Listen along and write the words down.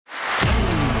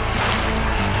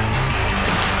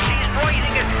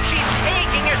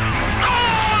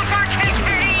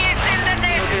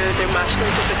personal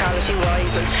physicality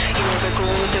wise, and they're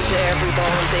going with them to every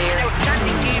ball there.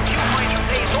 Outstanding game, 2 points from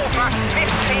play so far.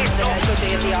 Best play so A good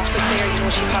day in the office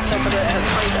there. She popped up with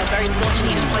a very much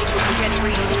needed point, which Kilkenny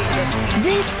really needed it.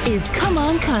 This is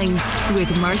Camán Caint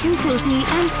with Martin Quilty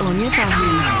and Anya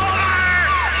Fahy.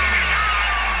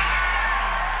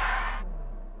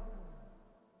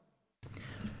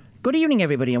 Good evening,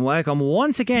 everybody, and welcome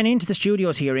once again into the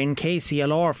studios here in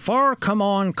KCLR for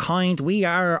Camán Caint. We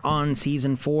are on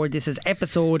season 4. This is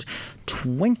episode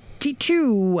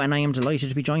 22, and I am delighted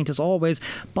to be joined as always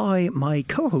by my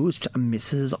co-host,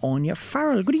 Mrs. Anya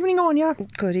Farrell. Good evening, Anya.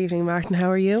 Good evening, Martin. How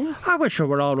are you? Well, sure,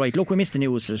 we're all right. Look, we missed the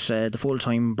news at the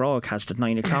full-time broadcast at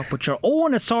 9 o'clock, but your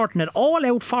own is sorting it all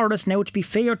out for us now, to be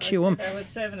fair to him. It was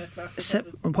 7 o'clock.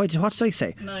 What did I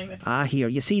say? 9 o'clock. Here,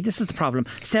 you see, this is the problem.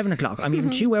 7 o'clock. I'm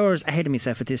even 2 hours ahead of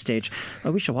myself at this stage. I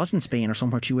wish I was in Spain or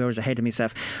somewhere 2 hours ahead of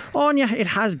myself. Anya, it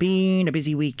has been a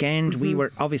busy weekend. We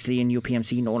were obviously in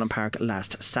UPMC Nolan Park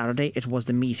last Saturday. It was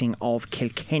the meeting of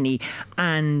Kilkenny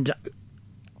and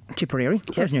Tipperary.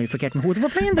 Yes. I was nearly forgetting who they were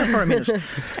playing there for a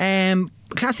minute.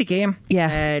 Classic game.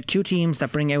 Yeah. Two teams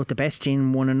that bring out the best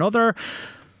in one another.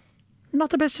 Not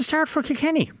the best to start for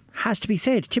Kilkenny, has to be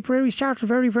said. Tipperary started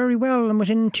very, very well, and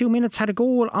within 2 minutes had a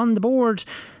goal on the board,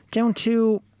 down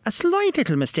to a slight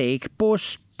little mistake,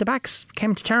 but the backs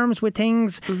came to terms with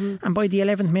things, and by the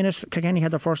 11th minute Kilkenny had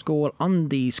their first goal on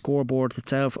the scoreboard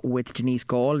itself with Denis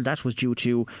Kelly. That was due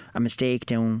to a mistake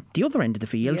down the other end of the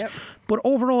field. Yep. But But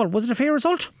overall, was it a fair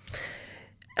result?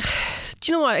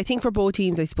 do you know what? I think for both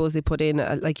teams, I suppose they put in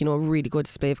a really good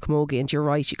display of camogie, and you're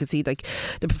right. You can see like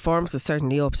the performance is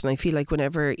certainly upped, and I feel like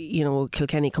whenever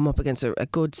Kilkenny come up against a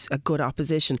good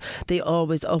opposition, they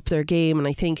always up their game. And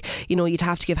I think you'd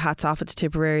have to give hats off to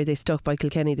Tipperary. They stuck by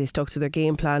Kilkenny. They stuck to their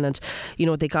game plan, and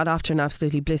they got after an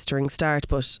absolutely blistering start.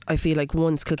 But I feel like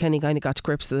once Kilkenny kind of got to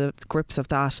grips of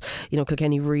that,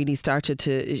 Kilkenny really started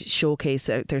to showcase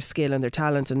their skill and their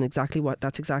talent, and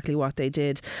that's exactly what they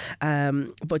did.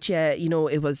 But yeah,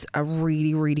 it was a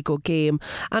really, really good game.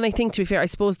 And I think, to be fair, I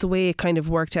suppose the way it kind of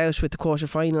worked out with the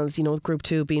quarterfinals, Group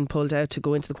 2 being pulled out to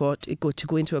go into a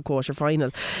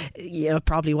quarterfinal, it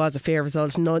probably was a fair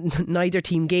result. Neither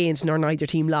team gained nor neither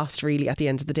team lost, really, at the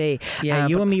end of the day. Yeah,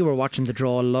 you and me were watching the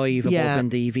draw live above in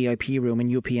the VIP room in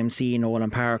UPMC in Nolan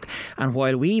Park, and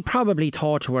while we probably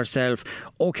thought to ourselves,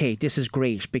 okay, this is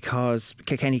great because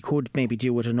Kilkenny could maybe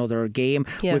do with another game.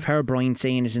 We've heard Brian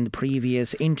saying it in the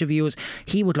previous interviews.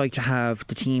 He would like to have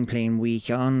the team playing week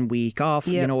on, week off,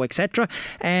 etc.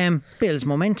 Builds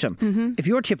momentum. If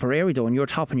you're Tipperary though and you're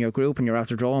top in your group and you're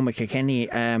after drawing with Kilkenny,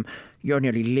 you're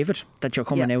nearly livid that you're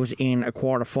coming out in a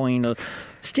quarter final.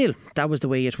 Still, that was the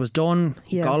way it was done.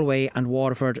 Galway and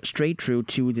Waterford straight through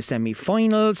to the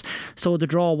semi-finals. So the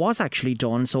draw was actually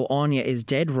done. So Anya is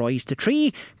dead right. The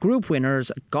three group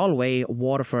winners, Galway,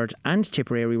 Waterford and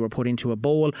Tipperary, were put into a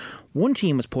bowl. One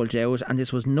team was pulled out, and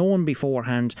this was known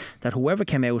beforehand that whoever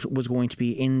came out was going to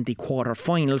be in the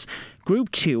quarter-finals.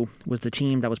 Group 2 was the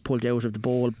team that was pulled out of the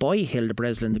bowl by Hilda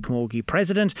Breslin, the Camogie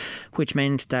president, which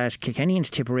meant that Kilkenny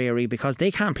and Tipperary, because they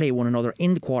can't play one another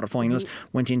in the quarter-finals,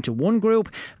 went into one group,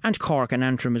 and Cork and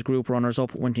Antrim as group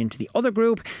runners-up went into the other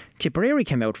group. Tipperary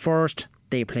came out first.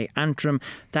 They play Antrim.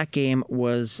 That game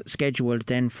was scheduled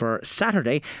then for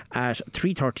Saturday at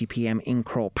 3:30pm in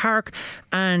Croke Park.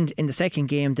 And in the second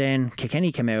game then,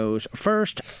 Kilkenny came out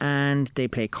first and they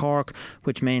play Cork,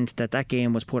 which meant that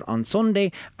game was put on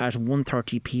Sunday at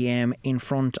 1:30pm in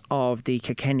front of the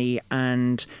Kilkenny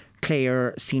and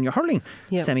Clare Senior Hurling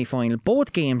semi-final.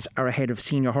 Both games are ahead of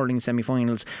Senior Hurling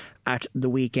semi-finals at the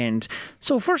weekend.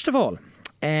 So first of all,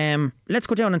 let's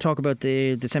go down and talk about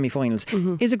the semi-finals.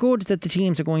 Is it good that the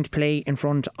teams are going to play in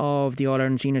front of the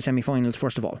All-Ireland Senior semi-finals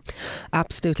first of all?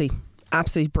 Absolutely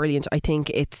brilliant. I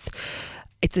think it's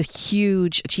a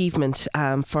huge achievement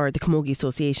for the Camogie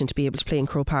Association to be able to play in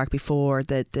Croke Park before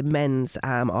the men's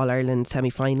All-Ireland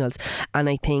semi-finals, and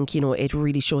I think it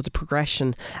really shows a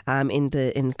progression in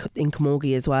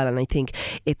Camogie as well. And I think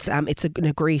it's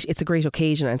a great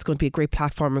occasion, and it's going to be a great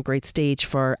platform and great stage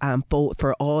for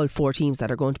all four teams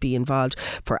that are going to be involved,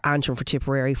 for Antrim, for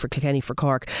Tipperary, for Kilkenny, for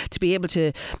Cork, to be able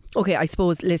to I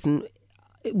suppose, listen,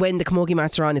 when the camogie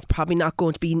matches are on, it's probably not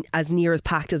going to be as near as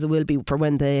packed as it will be for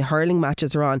when the hurling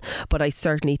matches are on, but I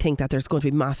certainly think that there's going to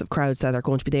be massive crowds that are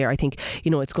going to be there. I think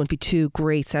it's going to be two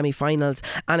great semi-finals,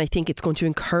 and I think it's going to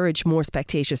encourage more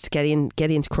spectators to get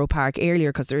into Croke Park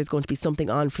earlier, because there is going to be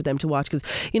something on for them to watch, because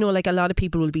like a lot of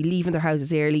people will be leaving their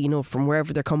houses early, from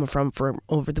wherever they're coming from for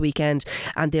over the weekend,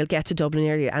 and they'll get to Dublin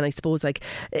area. And I suppose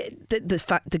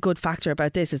the good factor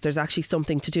about this is there's actually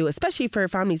something to do, especially for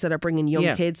families that are bringing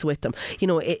young kids with them.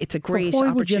 it's a great why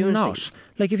opportunity. Would you not?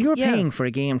 Like, if you're paying for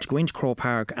a game to go into Croke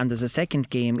Park and there's a second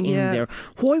game in there,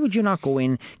 why would you not go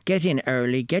in, get in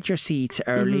early, get your seats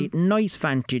early, nice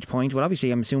vantage point? Well, obviously,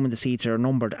 I'm assuming the seats are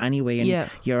numbered anyway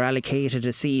and you're allocated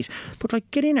a seat. But, like,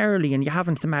 get in early and you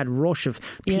haven't the mad rush of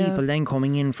people then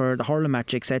coming in for the hurling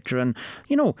match, etc. And,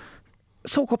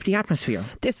 soak up the atmosphere.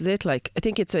 This is it. Like, I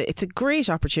think it's a great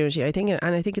opportunity. I think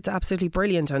it's absolutely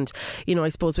brilliant. And I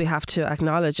suppose we have to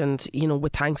acknowledge, and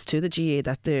with thanks to the GA,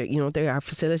 that they are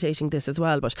facilitating this as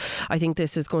well. But I think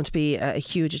this is going to be a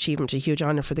huge achievement, a huge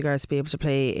honour for the girls to be able to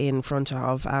play in front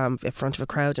of a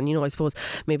crowd. And I suppose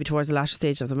maybe towards the latter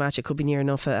stage of the match, it could be near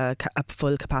enough a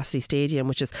full capacity stadium,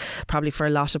 which is probably for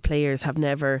a lot of players have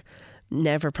never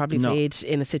probably played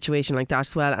in a situation like that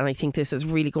as well. And I think this is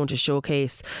really going to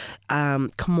showcase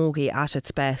camogie at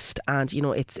its best, and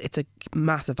it's a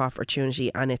massive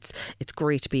opportunity, and it's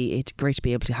great to be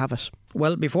able to have it.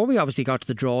 Well, before we obviously got to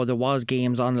the draw, there was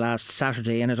games on last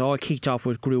Saturday, and it all kicked off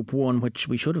with Group 1, which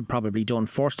we should have probably done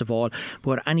first of all.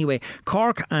 But anyway,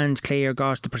 Cork and Clare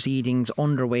got the proceedings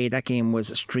underway. That game was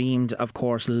streamed, of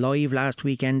course, live last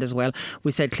weekend as well.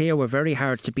 We said Clare were very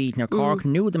hard to beat. Now, Cork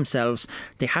knew themselves.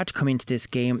 They had to come into this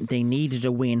game. They needed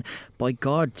a win. By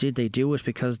God, did they do it,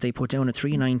 because they put down a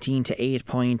 319 to 8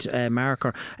 point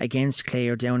marker against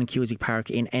Clare down in Cusack Park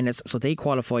in Ennis. So they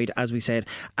qualified, as we said,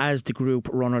 as the group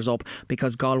runners-up,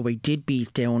 because Galway did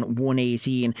beat down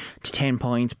 118 to 10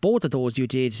 points. Both of those you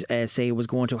did say was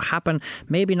going to happen.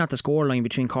 Maybe not the scoreline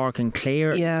between Cork and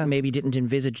Clare. Maybe didn't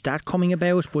envisage that coming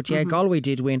about. But Galway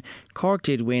did win. Cork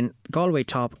did win. Galway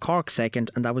top, Cork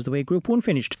second. And that was the way Group 1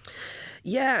 finished.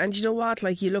 Yeah, and you know what?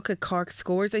 Like, you look at Cork's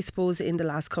scores, I suppose, in the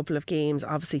last couple of games.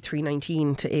 Obviously,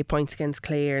 319 to 8 points against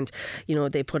Clare, and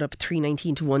they put up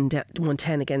 319 to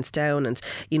 110 against Down, and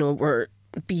were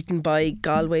beaten by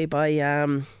Galway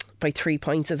by 3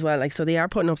 points as well. Like, so they are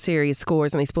putting up serious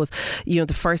scores, and I suppose the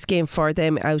first game for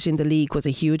them out in the league was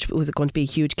going to be a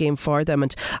huge game for them,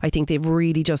 and I think they've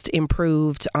really just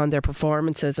improved on their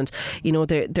performances, and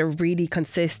they're really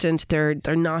consistent. They're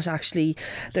not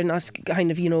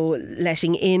kind of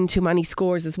letting in too many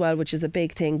scores as well, which is a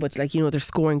big thing, but they're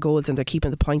scoring goals and they're keeping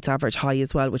the points average high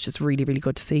as well, which is really, really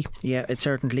good to see. Yeah, it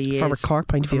certainly is. From a Cork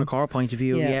point of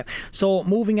view. Yeah. So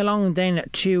moving along then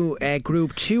to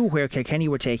Group 2, where Kilkenny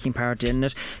were taking part in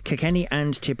it. Kilkenny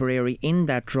and Tipperary in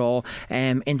that draw.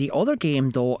 In the other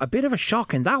game, though, a bit of a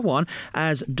shock in that one,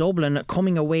 as Dublin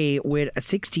coming away with a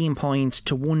 16 points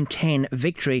to 110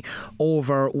 victory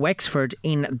over Wexford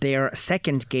in their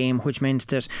second game, which meant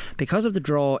that because of the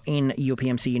draw in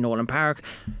UPMC Nolan Park,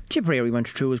 Tipperary went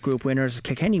through as group winners,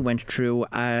 Kilkenny went through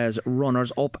as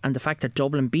runners up, and the fact that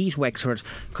Dublin beat Wexford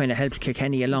kind of helped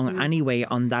Kilkenny along anyway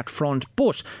on that front.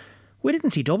 But we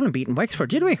didn't see Dublin beating Wexford,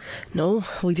 did we? No,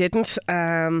 we didn't.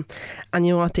 And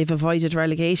you know what? They've avoided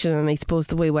relegation, and I suppose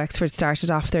the way Wexford started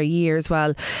off their year as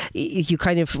well, you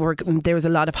kind of there was a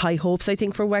lot of high hopes, I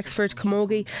think, for Wexford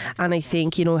Camogie, and I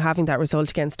think having that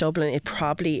result against Dublin, it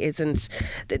probably isn't.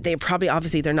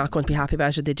 Obviously they're not going to be happy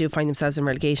about it. They do find themselves in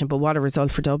relegation, but what a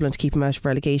result for Dublin to keep them out of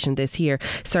relegation this year.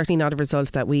 Certainly not a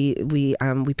result that we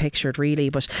pictured, really.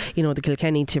 But the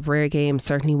Kilkenny Tipperary game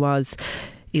certainly was.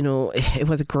 It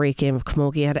was a great game of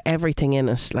camogie. It had everything in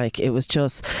it. Like, it was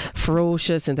just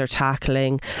ferocious in their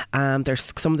tackling.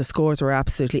 Some of the scores were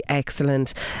absolutely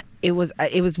excellent. It was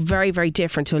very, very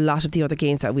different to a lot of the other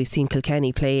games that we've seen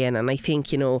Kilkenny play in, and I think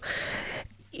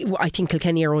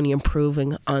Kilkenny are only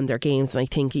improving on their games, and I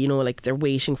think they're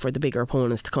waiting for the bigger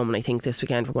opponents to come, and I think this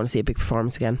weekend we're going to see a big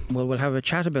performance again. Well, we'll have a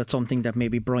chat about something that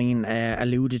maybe Brian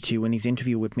alluded to in his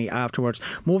interview with me afterwards.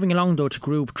 Moving along though to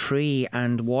Group 3,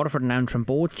 and Waterford and Antrim,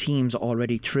 both teams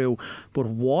already through, but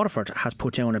Waterford has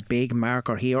put down a big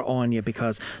marker here on you,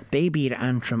 because they beat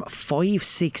Antrim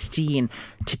 5-16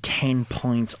 to 10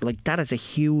 points. Like, that is a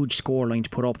huge scoreline to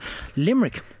put up.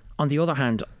 Limerick, on the other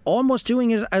hand, almost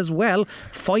doing it as well,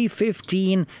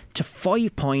 5-15 to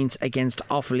 5 points against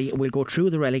Offaly. We'll go through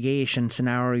the relegation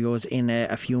scenarios in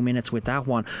a few minutes with that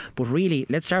one, but really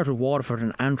let's start with Waterford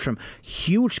and Antrim.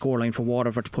 Huge scoreline for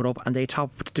Waterford to put up, and they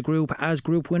topped the group as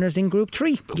group winners in Group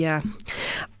 3. Yeah.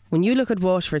 When you look at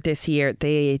Waterford this year,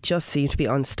 they just seem to be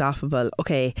unstoppable.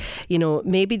 Okay,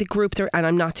 maybe the group, and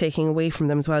I'm not taking away from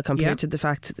them as well, compared to the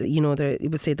fact that, you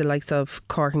would say the likes of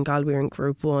Cork and Galway in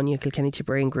Group 1, Kilkenny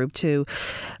Tipperary in Group 2.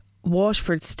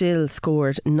 Waterford still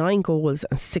scored 9 goals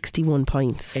and 61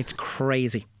 points. It's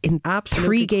crazy. In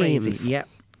absolutely 3 games. Crazy. Yeah.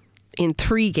 in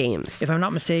 3 games. If I'm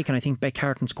not mistaken, I think Beck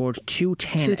Carton scored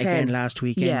 2-10 again last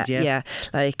weekend. Yeah.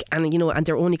 Like, and and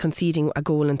they're only conceding a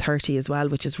goal in 30 as well,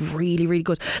 which is really, really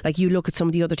good. Like, you look at some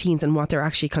of the other teams and what they're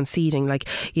actually conceding. Like,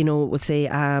 we'll say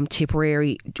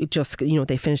Tipperary, just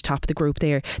they finished top of the group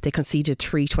there. They conceded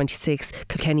 3-26.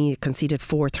 Kilkenny conceded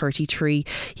 4-33.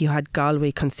 You had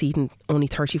Galway conceding only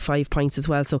 35 points as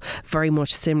well. So very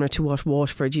much similar to what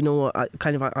Waterford,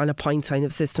 kind of on a point sign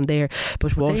of system there.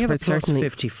 But Waterford they have a certainly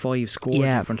 55 score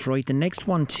difference, right? The next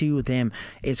one to them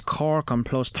is Cork on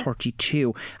plus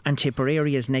 32, and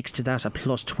Tipperary is next to that at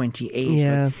plus 28.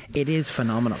 Yeah. Like, it is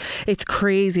phenomenal. It's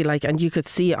crazy, like, and you could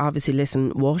see, obviously,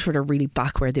 listen, Waterford are really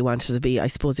back where they wanted to be. I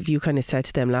suppose if you kind of said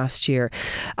to them last year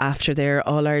after their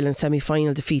All-Ireland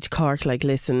semi-final defeat to Cork, like,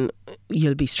 listen,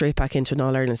 you'll be straight back into an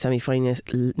All-Ireland semi-final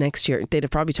next year, they'd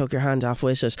have probably took your hand off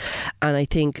with it. And I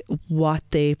think what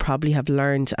they probably have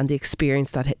learned and the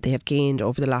experience that they have gained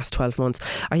over the last 12 months,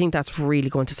 I think that's really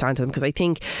going to stand to them, because I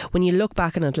think when you look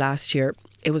back on it last year,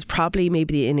 it was probably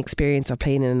maybe the inexperience of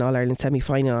playing in an All-Ireland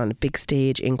semi-final on a big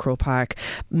stage in Croke Park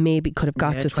maybe could have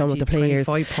got to some of the players.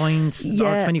 25 points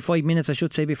or 25 minutes, I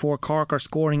should say, before Cork are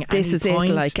scoring this any is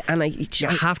point. it, like, and you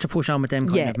have to push on with them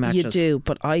kind of matches. You do,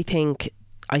 but I think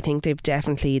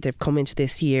they've come into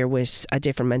this year with a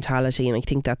different mentality, and I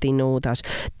think that they know that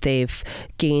they've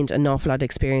gained an awful lot of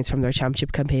experience from their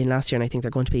championship campaign last year, and I think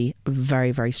they're going to be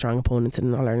very, very strong opponents in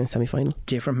an All-Ireland semi-final.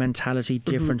 Different mentality,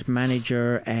 different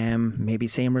manager, maybe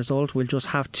same result. We'll just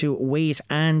have to wait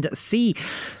and see.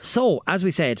 So, as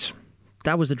we said,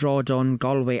 that was the draw done.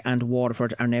 Galway and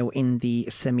Waterford are now in the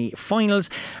semi-finals,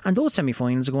 and those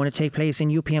semi-finals are going to take place in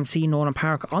UPMC Nolan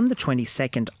Park on the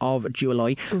 22nd of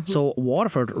July. So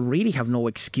Waterford really have no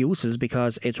excuses,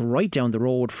 because it's right down the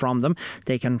road from them.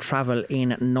 They can travel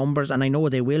in numbers, and I know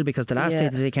they will, because the last day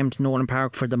that they came to Nolan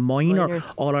Park for the minor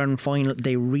All-Ireland final,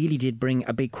 they really did bring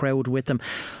a big crowd with them.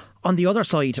 On the other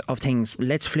side of things,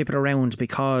 let's flip it around,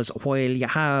 because while you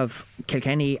have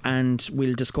Kilkenny, and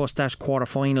we'll discuss that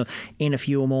quarter-final in a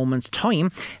few moments'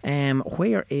 time,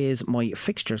 where is my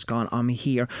fixtures gone on me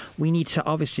here? We need to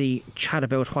obviously chat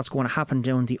about what's going to happen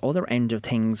down the other end of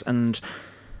things, and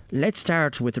let's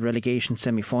start with the relegation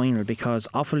semi-final, because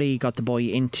Offaly got the bye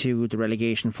into the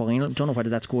relegation final. Don't know whether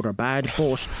that's good or bad,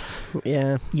 but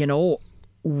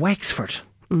Wexford.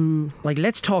 Like,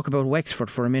 let's talk about Wexford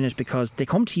for a minute, because they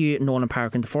come to Nolan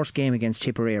Park in the first game against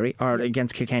Tipperary, or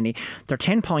against Kilkenny. They're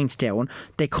 10 points down.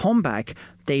 They come back,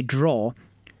 they draw.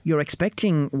 You're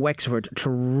expecting Wexford to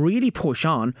really push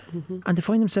on, and they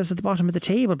find themselves at the bottom of the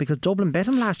table because Dublin bet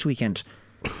them last weekend.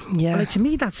 Yeah. Like, to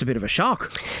me, that's a bit of a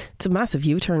shock. It's a massive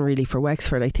U-turn really for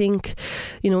Wexford. I think,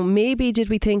 maybe did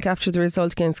we think after the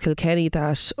result against Kilkenny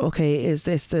that, okay, is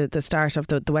this the start of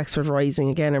the Wexford rising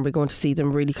again? Are we going to see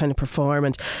them really kind of perform?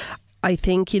 And I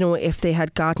think, if they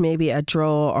had got maybe a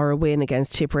draw or a win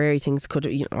against Tipperary, things could,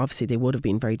 obviously they would have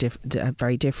been very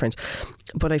different.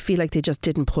 But I feel like they just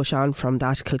didn't push on from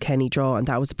that Kilkenny draw, and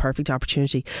that was the perfect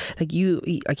opportunity. Like,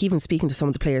 even speaking to some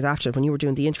of the players after, when you were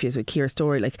doing the interviews with Ciara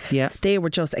Story, they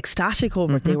were just ecstatic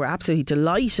over it. They were absolutely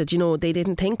delighted. They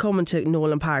didn't think coming to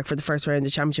Nolan Park for the first round of the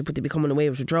championship would they be coming away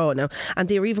with a draw now, and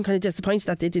they were even kind of disappointed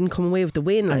that they didn't come away with the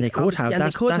win. And they could have.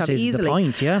 That is easily. The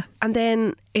point, yeah. And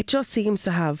then it just seems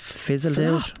to have fizzled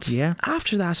out,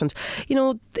 after that. And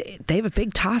they have a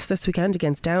big task this weekend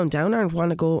against Down. Down aren't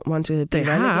want to be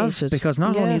relegated. Because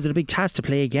not only is it a big task to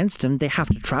play against them, they have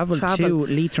to travel to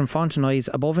Leitrim Fontenoys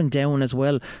above and down as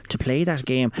well to play that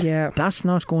game. That's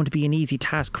not going to be an easy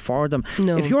task for them.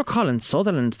 No. If you're Colin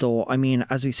Sutherland, though, I mean,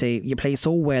 as we say, you play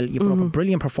so well, you put up a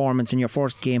brilliant performance in your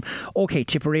first game. Okay,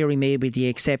 Tipperary may be the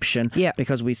exception,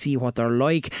 because we see what they're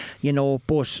like,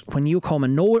 but when you come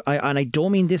and I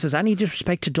don't mean this as any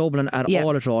disrespect to Dublin at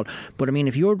all, but I mean,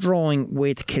 if you're drawing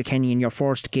with Kilkenny in your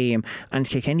first game, and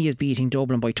Kilkenny is beating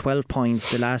Dublin by 12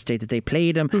 points the last day that they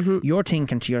played them, you're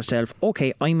thinking to yourself,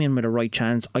 okay, I'm in with a right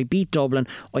chance. I beat Dublin,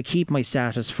 I keep my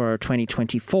status for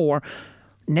 2024.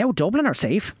 Now Dublin are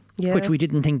safe, which we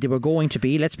didn't think they were going to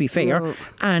be, let's be fair.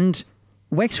 And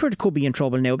Wexford could be in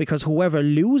trouble now, because whoever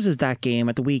loses that game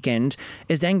at the weekend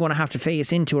is then going to have to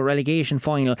face into a relegation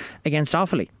final against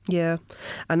Offaly. Yeah,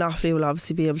 and Offaly will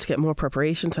obviously be able to get more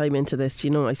preparation time into this.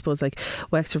 I suppose, like,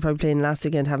 Wexford probably playing last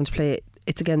weekend, having to play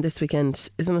it's again this weekend,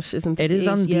 isn't it? It is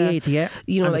on the 8th,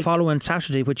 and the following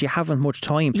Saturday, which you haven't much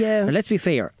time. Yeah. And let's be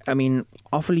fair, I mean,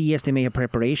 Offaly, yes, they may have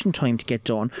preparation time to get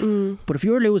done, but if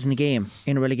you're losing a game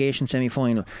in a relegation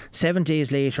semi-final, 7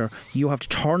 days later you have to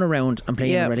turn around and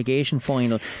play in a relegation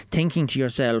final, thinking to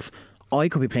yourself, I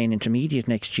could be playing intermediate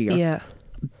next year.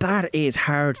 that is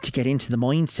hard to get into the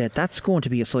mindset. That's going to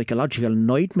be a psychological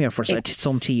nightmare for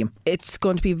some team. It's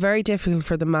going to be very difficult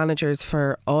for the managers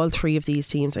for all three of these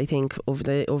teams, I think, over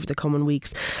the coming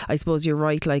weeks. I suppose you're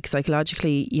right, like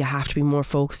psychologically you have to be more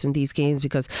focused in these games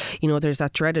because, you know, there's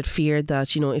that dreaded fear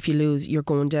that, you know, if you lose you're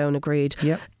going down a grade.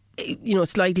 Yeah. You know,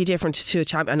 slightly different to a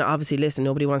champion. And obviously, listen,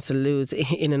 nobody wants to lose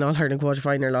in an All-Ireland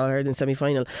quarter-final or All-Ireland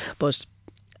semi-final, but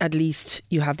at least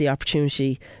you have the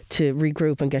opportunity to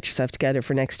regroup and get yourself together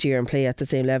for next year and play at the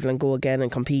same level and go again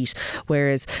and compete.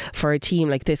 Whereas for a team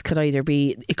like this, could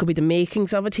be the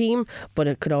makings of a team, but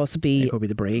it could also be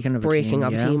the breaking of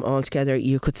a team altogether.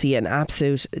 You could see an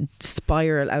absolute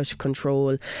spiral out of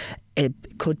control. It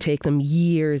could take them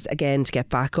years again to get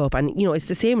back up, and you know it's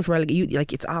the same with relegation.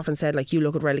 Like it's often said, like you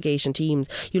look at relegation teams,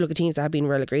 you look at teams that have been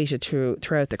relegated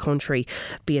throughout the country,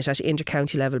 be it at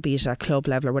inter-county level, be it at club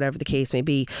level, or whatever the case may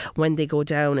be. When they go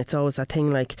down, it's always that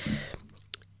thing like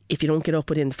if you don't get up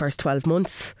within the first 12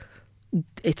 months,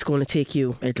 it's going to take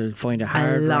you a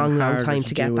long time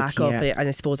to get back up. And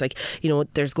I suppose, like, you know,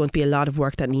 there's going to be a lot of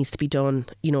work that needs to be done,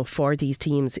 you know, for these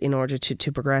teams in order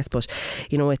to progress. But,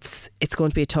 you know, it's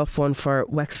going to be a tough one for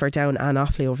Wexford, Down and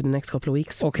Offaly over the next couple of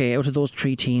weeks. Okay, out of those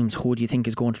three teams, who do you think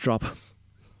is going to drop?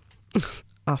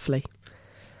 Offaly.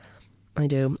 I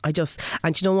do.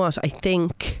 And you know what? I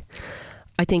think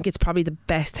it's probably the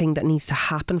best thing that needs to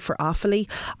happen for Offaly.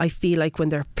 I feel like when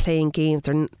they're playing games,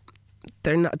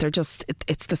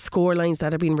 it's the score lines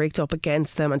that are being raked up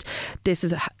against them, and this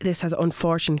has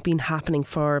unfortunately been happening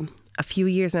for a few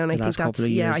years now, and I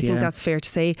think that's fair to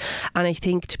say. And I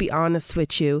think, to be honest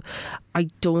with you, I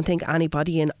don't think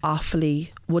anybody in Offaly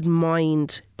would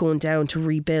mind going down to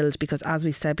rebuild, because as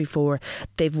we've said before,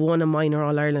 they've won a minor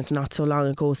All-Ireland not so long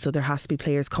ago, so there has to be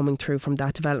players coming through from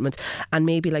that development, and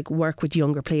maybe like work with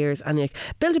younger players and like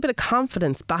build a bit of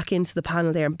confidence back into the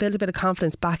panel there, and build a bit of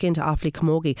confidence back into Offaly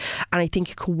Camogie. And I think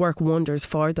it could work wonders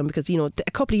for them, because, you know,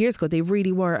 a couple of years ago they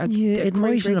really were it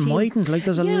mightn't. Like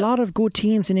there's a lot of good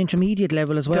teams in intermediate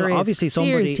level as well. Obviously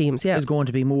somebody is going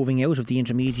to be moving out of the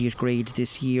intermediate grade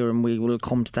this year, and we will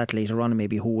come to that later on and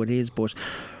maybe who it is, but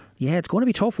yeah, it's going to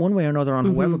be tough one way or another on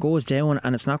whoever goes down,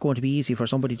 and it's not going to be easy for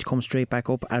somebody to come straight back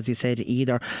up, as you said,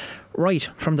 either. Right,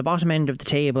 from the bottom end of the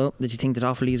table, that you think that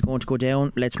Offaly is going to go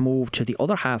down, let's move to the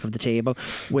other half of the table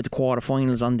with the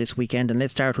quarter-finals on this weekend, and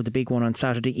let's start with the big one on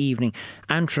Saturday evening.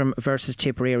 Antrim versus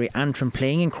Tipperary. Antrim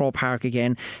playing in Croke Park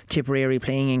again, Tipperary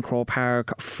playing in Croke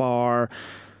Park for...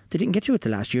 They didn't get to it the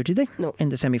last year, did they? No. In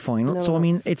the semi-final. No. So, I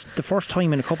mean, it's the first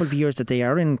time in a couple of years that they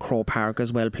are in Croke Park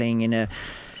as well, playing in a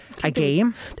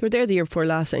game. They were there the year before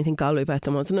last, and I think Galway bet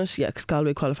them, wasn't it? Yeah, because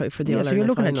Galway qualified for the All-Ireland so you're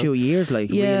looking final. at 2 years,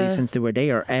 really, since they were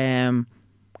there.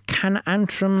 Can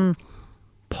Antrim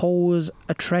pose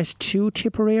a threat to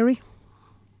Tipperary?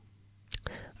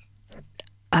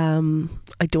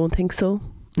 I don't think so.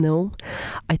 No.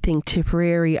 I think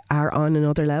Tipperary are on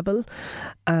another level.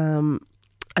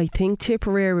 I think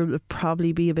Tipperary will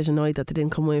probably be a bit annoyed that they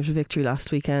didn't come away with a victory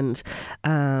last weekend,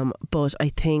 but I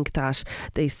think that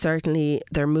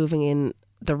they're moving in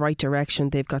the right direction.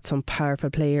 They've got some powerful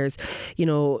players. You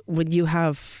know, when you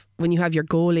have your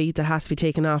goalie that has to be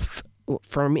taken off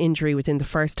from injury within the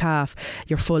first half,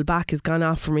 your full back has gone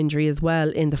off from injury as well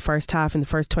in the first half, in the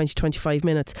first 20-25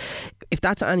 minutes. If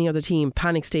that's any other team,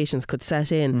 panic stations could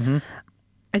set in.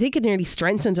 I think it nearly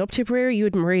strengthened up Tipperary. You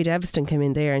had Marie Deveston come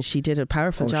in there, and she did a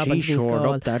powerful job. She shored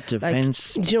up that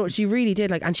defence. Like, you know, she really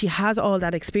did. Like, and she has all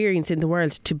that experience in the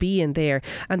world to be in there.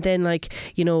 And then, like,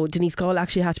 you know, Denise Gall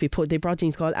actually had to be put. They brought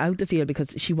Denise Gall out the field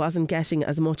because she wasn't getting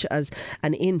as much as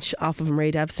an inch off of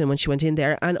Marie Deveston when she went in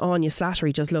there. And Anya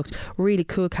Slattery just looked really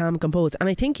cool, calm, composed. And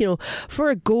I think, you know, for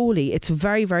a goalie, it's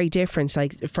very, very different.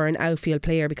 Like for an outfield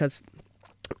player, because,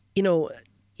 you know,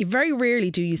 very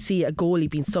rarely do you see a goalie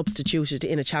being substituted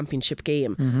in a championship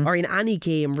game or in any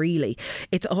game, really.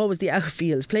 It's always the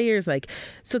outfield players. Like,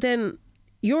 so then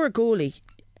you're a goalie.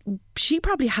 She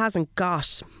probably hasn't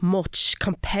got much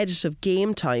competitive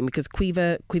game time because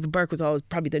Caoimhe Burke was always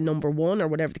probably the number one or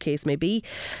whatever the case may be.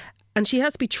 And she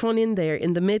has to be thrown in there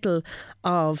in the middle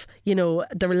of, you know,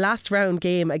 the last round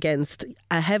game against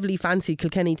a heavily fancied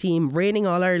Kilkenny team, reigning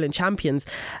All-Ireland champions,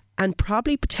 and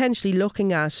probably potentially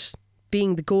looking at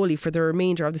being the goalie for the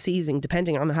remainder of the season,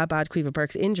 depending on how bad Caoimhe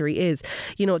Burke's injury is.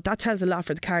 You know, that tells a lot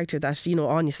for the character that, you know,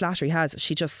 Anya Slattery has.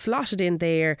 She just slotted in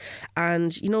there,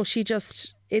 and, you know, she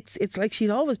just it's like she'd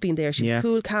always been there. She was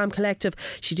cool, calm, collective.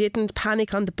 She didn't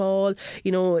panic on the ball.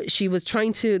 You know, she was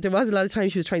trying to, there was a lot of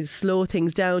times she was trying to slow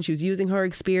things down. She was using her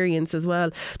experience as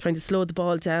well, trying to slow the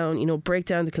ball down, you know, break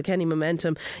down the Kilkenny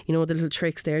momentum, you know, the little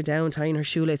tricks there down, tying her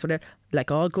shoelace, whatever,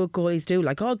 like all good goalies do,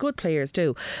 like all good players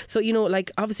do. So, you know,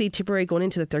 like obviously Tipperary going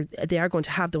into that, they are going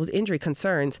to have those injury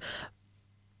concerns.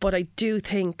 But I do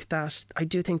think that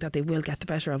they will get the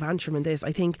better of Antrim in this.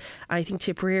 I think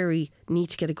Tipperary need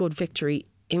to get a good victory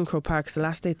in Croke Park. So the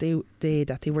last day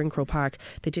that they were in Croke Park,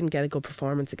 they didn't get a good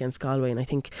performance against Galway, and I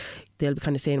think they'll be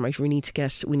kind of saying, right, we need to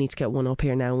get one up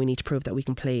here now. We need to prove that we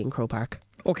can play in Croke Park.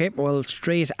 Okay, well,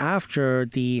 straight after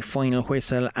the final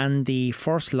whistle and the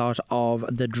first lot of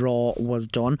the draw was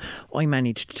done, I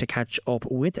managed to catch up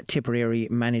with Tipperary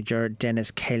manager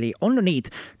Denis Kelly underneath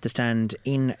the stand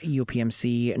in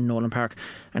UPMC Nolan Park,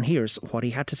 and here's what he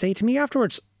had to say to me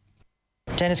afterwards.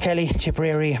 Denis Kelly,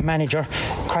 Tipperary manager,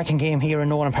 cracking game here in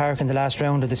Nolan Park in the last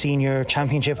round of the Senior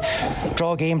Championship.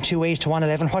 Draw game 2-8 to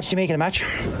 1-11. What did you make of the match?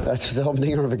 That was a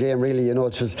humdinger of a game, really. You know,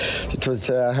 it was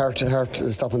heart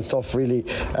stopping stuff, really.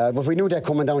 But we knew that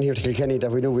coming down here to Kilkenny,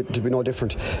 that we knew it to be no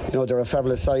different. You know, they're a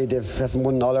fabulous side. They haven't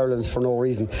won All Irelands for no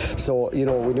reason. So, you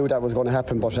know, we knew that was going to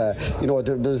happen. But you know,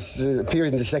 there was a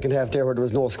period in the second half there where there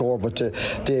was no score, but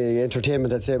the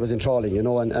entertainment, I'd say, was enthralling. You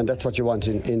know, and that's what you want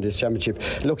in this championship.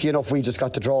 Lucky enough, we just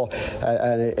got the draw,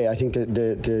 and I think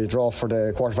the draw for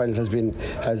the quarterfinals has been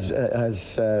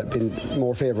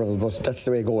more favourable, but that's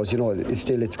the way it goes. You know,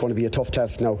 it's going to be a tough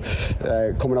task now,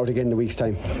 coming out again in a week's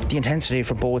time. The intensity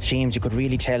for both teams, you could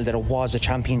really tell that it was a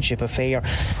championship affair.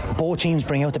 Both teams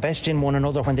bring out the best in one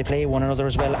another when they play one another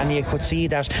as well, and you could see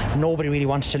that nobody really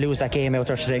wanted to lose that game out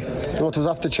there today. No, it was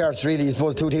off the charts, really. I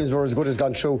suppose two teams were as good as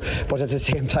gone through, but at the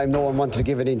same time no one wanted to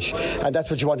give an inch, and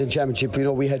that's what you want in championship. You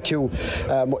know, we had two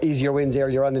easier wins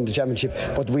earlier on in the championship,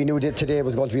 but we knew that today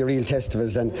was going to be a real test of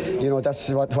us, and you know, that's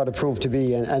what it proved to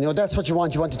be, and you know, that's what you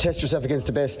want to test yourself against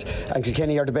the best, and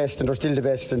Kilkenny are the best, and they're still the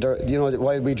best, and you know,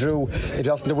 while we drew, it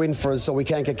wasn't a win for us, so we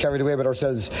can't get carried away with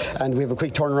ourselves, and we have a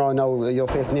quick turnaround now, you know,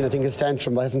 facing in, I think it's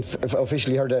Antrim. I haven't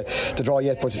officially heard the draw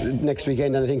yet, but next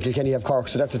weekend, and I think Kilkenny have Cork,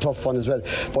 so that's a tough one as well,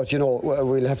 but you know,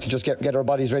 we'll have to just get our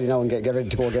bodies ready now and get ready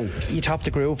to go again. You topped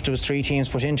the group, there was 3 teams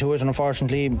put into it, and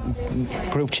unfortunately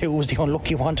Group 2 was the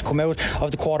unlucky one to come out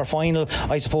of the quarter-final,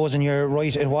 I suppose, and you're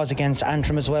right, it was against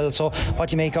Antrim as well. So what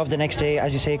do you make of the next day?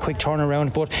 As you say, quick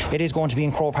turnaround, but it is going to be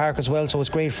in Croke Park as well, so it's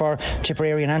great for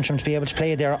Tipperary and Antrim to be able to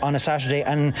play there on a Saturday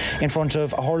and in front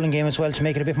of a hurling game as well, to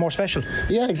make it a bit more special.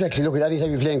 Yeah, exactly. Look, any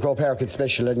time you play in Croke Park, it's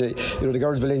special, and you know, the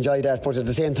girls will enjoy that, but at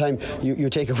the same time you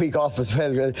take a week off as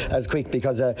well, as quick,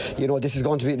 because you know, this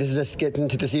is us getting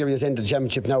to the serious end of the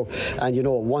championship now, and you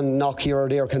know, one knock here or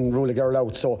there can rule a girl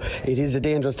out, so it is a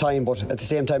dangerous time, but at the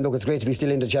same time, look, it's great to be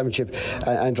still in the championship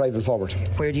and driving forward.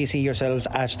 Where do you see yourselves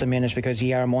at the minute, because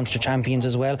you are Munster champions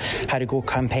as well, had a good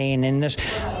campaign in it,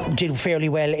 did fairly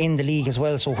well in the league as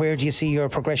well, so where do you see your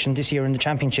progression this year in the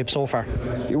championship so far?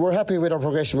 We're happy with our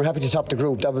progression, we're happy to top the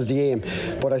group, that was the aim,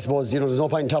 but I suppose, you know, there's no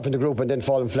point in topping the group and then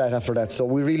falling flat after that, so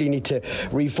we really need to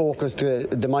refocus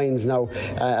the minds now,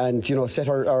 and you know, set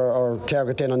our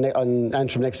target then on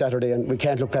Antrim next Saturday, and we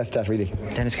can't look past that, really.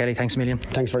 Denis Kelly, thanks a million.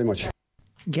 Thanks very much.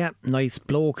 Yeah, nice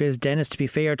bloke is Denis, to be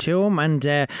fair to him, and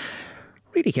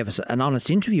really gave us an honest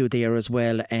interview there as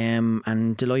well,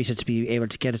 and delighted to be able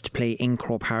to get it to play in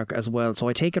Croke Park as well. So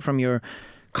I take it from your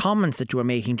comments that you were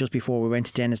making just before we went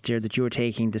to Denis there, that you were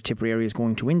taking that Tipperary is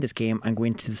going to win this game and go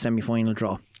into the semi-final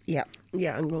draw. Yeah,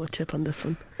 I'm going to tip on this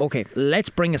one. Okay, let's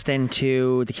bring us then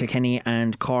to the Kilkenny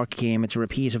and Cork game. It's a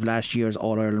repeat of last year's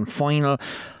All-Ireland final.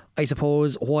 I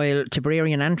suppose while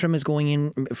Tipperary and Antrim is going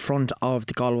in front of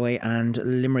the Galway and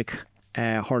Limerick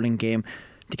hurling game,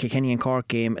 the Kilkenny and Cork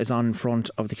game is on front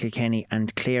of the Kilkenny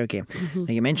and Clare game. Mm-hmm.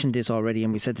 Now, you mentioned this already,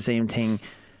 and we said the same thing.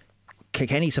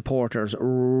 Kilkenny supporters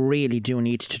really do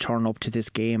need to turn up to this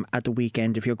game at the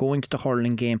weekend. If you're going to the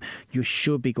hurling game, you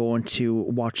should be going to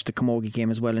watch the Camogie game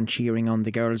as well and cheering on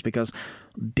the girls, because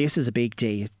this is a big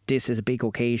day. This is a big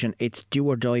occasion. It's do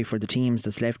or die for the teams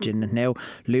that's left in it now.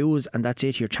 Lose and that's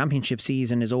it. Your championship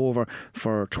season is over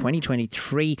for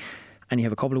 2023, and you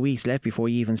have a couple of weeks left before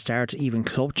you even start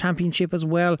club championship as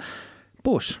well.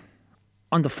 But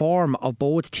on the form of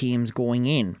both teams going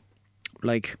in,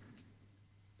 like,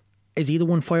 is either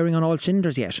one firing on all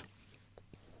cylinders yet?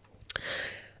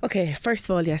 Okay, first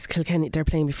of all, yes, Kilkenny, they're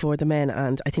playing before the men,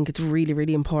 and I think it's really,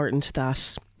 really important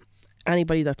that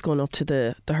anybody that's going up to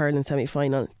the hurling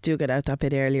semi-final, do get out that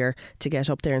bit earlier to get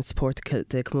up there and support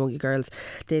the Camogie girls.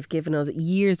 They've given us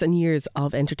years and years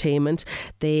of entertainment.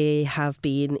 They have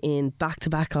been in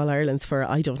back-to-back All-Irelands for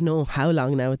I don't know how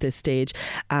long now at this stage,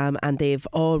 and they've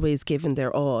always given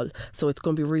their all. So it's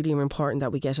going to be really important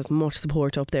that we get as much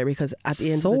support up there, because at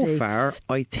the end of the day, so far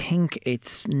I think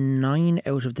it's 9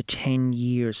 out of the 10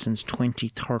 years since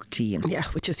 2013. Yeah,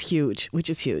 which is huge.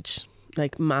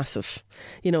 Like massive,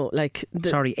 like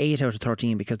 8 out of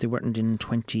 13, because they weren't in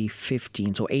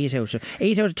 2015, so 8 out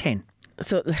of 10.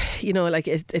 So, like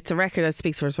it's a record that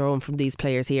speaks for its own from these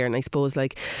players here. And I suppose,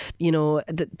 like,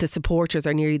 the supporters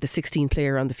are nearly the 16th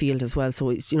player on the field as well. So,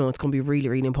 it's going to be really,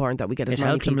 really important that we get as many people. It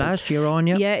helped them last year on,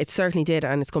 Yeah, it certainly did.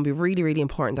 And it's going to be really, really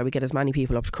important that we get as many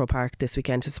people up to Croke Park this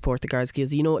weekend to support the girls.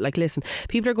 Because, like, listen,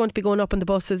 people are going to be going up on the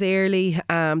buses early.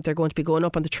 They're going to be going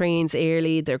up on the trains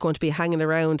early. They're going to be hanging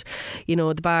around,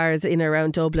 the bars in and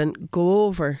around Dublin. Go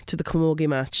over to the Camogie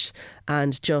match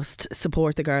and just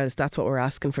support the girls. That's what we're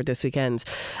asking for this weekend.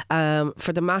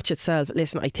 For the match itself,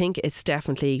 listen, I think it's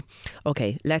definitely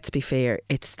okay. Let's be fair.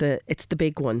 It's the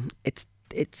big one. It's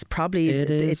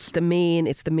the main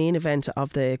event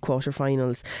of the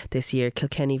quarterfinals this year.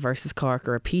 Kilkenny versus Cork,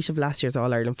 a repeat of last year's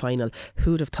All Ireland final.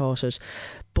 Who'd have thought it?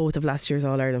 Both of last year's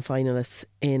All Ireland finalists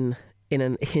in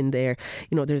there.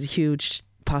 There's a huge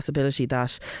possibility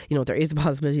that there is a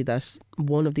possibility that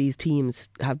one of these teams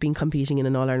have been competing in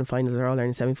an All-Ireland finals or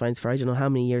All-Ireland semi-finals for I don't know how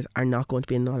many years, are not going to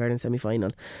be in an All-Ireland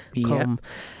semi-final come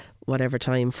whatever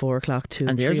time, 4 o'clock to 3 o'clock.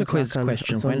 And there's a quiz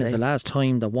question: when is the last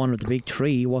time that one of the big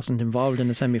three wasn't involved in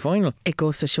a semi-final? It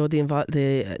goes to show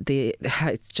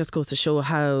it just goes to show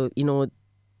how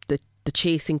the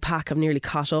chasing pack have nearly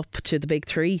caught up to the big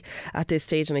three at this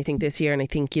stage. And I think this year, and I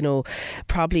think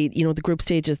probably the group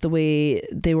stages, the way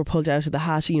they were pulled out of the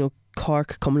hat,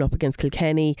 Cork coming up against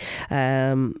Kilkenny,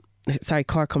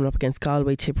 Cork coming up against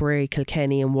Galway, Tipperary,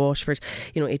 Kilkenny and Waterford.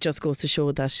 It just goes to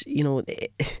show that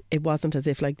it wasn't as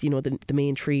if, like, the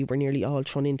main three were nearly all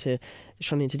thrown into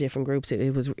different groups.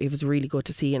 It was really good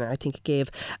to see, and I think it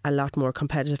gave a lot more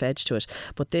competitive edge to it.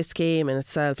 But this game in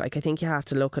itself, like, I think you have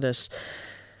to look at it.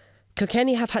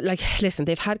 Kilkenny have had,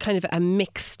 they've had kind of a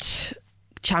mixed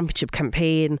championship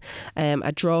campaign,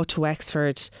 a draw to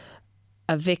Wexford,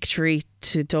 a victory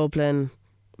to Dublin,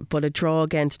 but a draw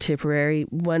against Tipperary.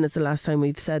 When is the last time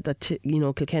we've said that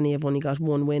Kilkenny have only got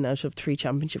one win out of 3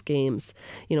 championship games?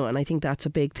 And I think that's a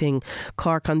big thing.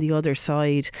 Cork on the other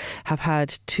side have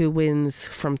had 2 wins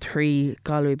from 3.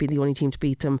 Galway being the only team to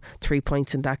beat them, 3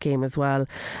 points in that game as well.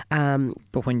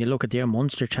 But when you look at their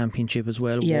Munster Championship as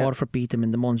well, Waterford beat them in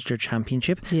the Munster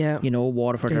Championship. Yeah,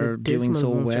 Waterford are doing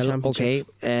so well. Okay,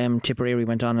 Tipperary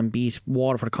went on and beat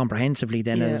Waterford comprehensively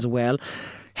then as well.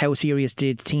 How serious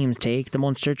did teams take the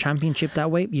Munster Championship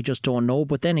that way? You just don't know.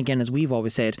 But then again, as we've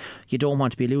always said, you don't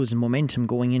want to be losing momentum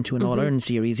going into an All-Ireland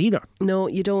series either. No,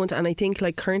 you don't. And I think,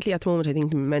 like, currently at the moment, I think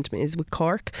the momentum is with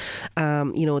Cork.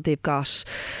 They've got,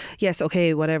 yes,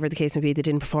 okay, whatever the case may be, they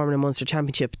didn't perform in a Munster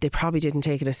Championship. They probably didn't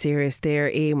take it as serious.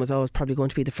 Their aim was always probably going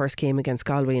to be the first game against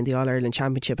Galway in the All-Ireland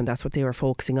Championship, and that's what they were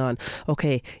focusing on.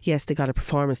 Okay, yes, they got a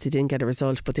performance, they didn't get a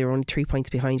result, but they were only 3 points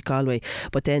behind Galway.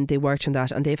 But then they worked on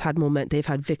that, and they've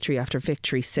had victory after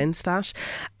victory since that,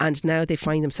 and now they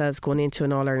find themselves going into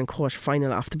an All-Ireland quarter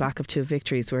final off the back of 2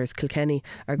 victories, whereas Kilkenny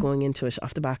are going into it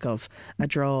off the back of a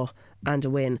draw and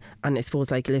a win. And I suppose,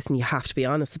 like, listen, you have to be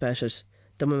honest about it.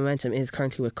 The momentum is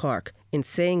currently with Cork. In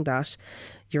saying that,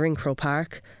 you're in Croke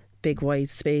Park, big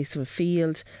wide space of a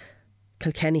field.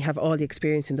 Kilkenny have all the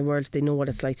experience in the world. They know what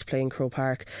it's like to play in Croke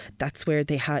Park. That's where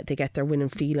they get their winning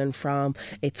feeling from.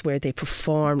 It's where they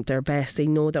perform their best. They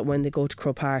know that when they go to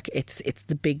Croke Park, it's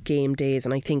the big game days.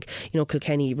 And I think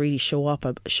Kilkenny really show up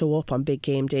on big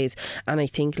game days. And I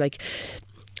think, like,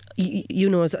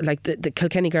 the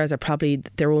Kilkenny girls are probably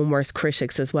their own worst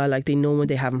critics as well. Like, they know when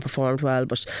they haven't performed well,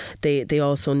 but they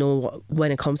also know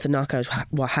when it comes to knockout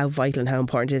how vital and how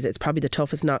important it is. It's probably the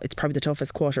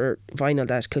toughest quarter final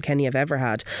that Kilkenny have ever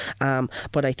had.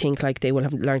 But I think, like, they will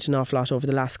have learned an awful lot over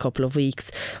the last couple of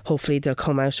weeks. Hopefully they'll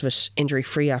come out of it injury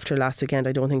free after last weekend.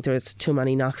 I don't think there's too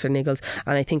many knocks or niggles,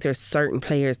 and I think there's certain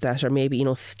players that are maybe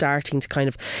starting to kind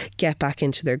of get back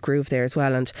into their groove there as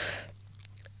well. And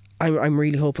I'm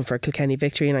really hoping for a Kilkenny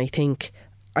victory, and I think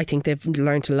they've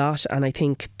learnt a lot, and I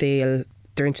think they're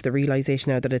into the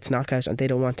realisation now that it's knockout, and they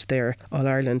don't want their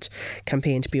All-Ireland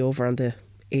campaign to be over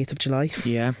 8th of July.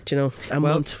 Yeah. Do you know, a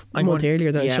month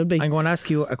earlier than it should be. I'm going to ask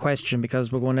you a question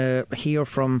because we're going to hear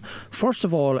from, first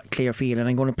of all, Claire Phelan.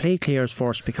 I'm going to play Claire's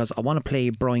first because I want to play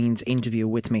Brian's interview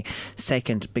with me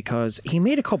second, because he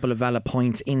made a couple of valid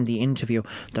points in the interview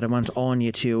that I want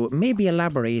Anya to maybe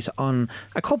elaborate on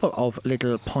a couple of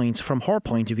little points from her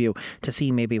point of view to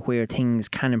see maybe where things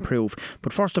can improve.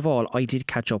 But first of all, I did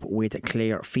catch up with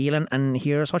Claire Phelan, and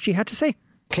here's what she had to say.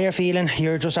 Claire Phelan,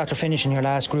 you're just after finishing your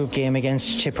last group game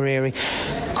against Tipperary.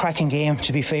 Cracking game,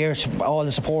 to be fair to all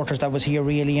the supporters that was here,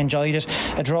 really enjoyed it.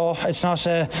 A draw, it's not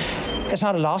a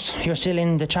loss. You're still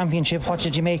in the championship. What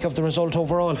did you make of the result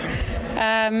overall?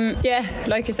 Yeah,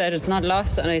 like you said, it's not a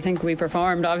loss, and I think we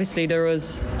performed. Obviously there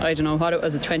was, I don't know what it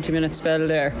was, a 20-minute spell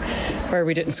there where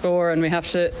we didn't score, and we have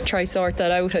to try sort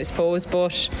that out, I suppose.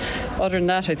 But other than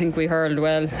that, I think we hurled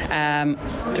well.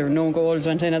 There were no goals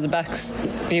went in as a back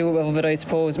view of it, I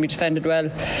suppose. We defended well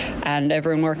and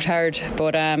everyone worked hard,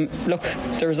 but look,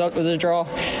 the result was a draw.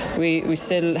 We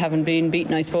still haven't been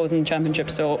beaten, I suppose, in the championship,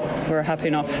 so we're happy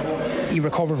enough. You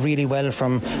recovered really well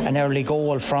from an early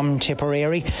goal from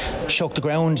Tipperary. Shook the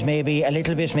ground maybe a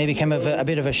little bit, maybe came a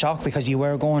bit of a shock because you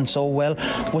were going so well.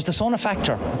 Was the sun a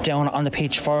factor down on the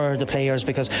pitch for the players?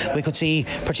 Because we could see,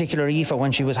 particularly Aoife,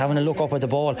 when she was having a look up at the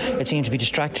ball, it seemed to be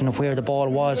distracting of where the ball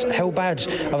was. How bad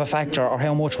of a factor, or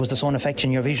how much was the sun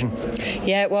affecting your vision?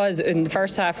 Yeah, it was. In the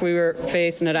first half we were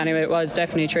facing it anyway. It was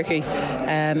definitely tricky.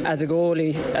 As a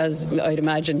goalie, as I'd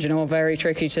imagined, very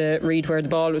tricky to read where the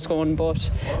ball was going, but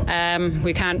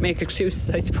we can't make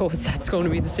excuses. I suppose that's going to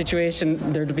be the situation.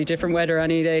 There'll be different weather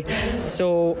any day.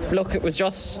 So look, it was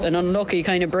just an unlucky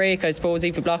kind of break, I suppose.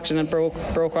 Aoife blocked and it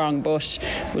broke wrong, but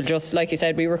we'll just, like you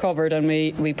said, we recovered and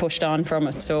we pushed on from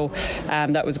it. So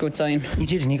that was a good sign. You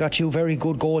did, and you got 2 very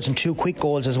good goals and 2 quick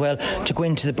goals as well to go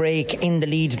into the break in the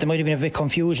lead. There might have been a bit of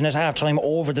confusion at half time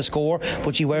over the score,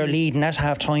 but you were leading at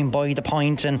half time by the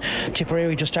point, and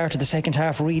Tipperary just started the second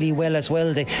half really well as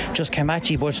well. They just came at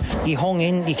you, but you hung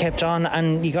in, you kept on,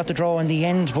 and you got the draw in the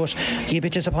end. But you're a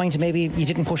bit disappointed maybe you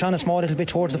didn't push on a small little bit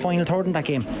towards the final third in that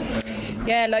game.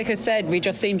 Yeah, like I said, we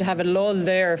just seemed to have a lull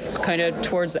there kind of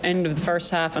towards the end of the first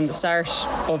half and the start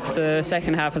of the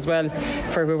second half as well,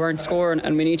 where we weren't scoring,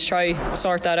 and we need to try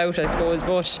sort that out, I suppose.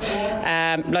 But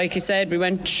like you said, we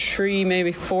went 3,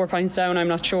 maybe 4 points down, I'm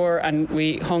not sure, and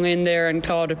we hung in there and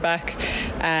clawed it back.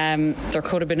 There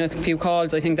could have been a few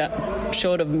calls I think that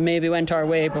should have maybe went our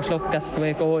way, but look, that's the way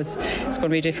it goes. It's going to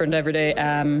be different every day.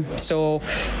 So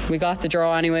we got the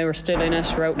draw anyway. We're still in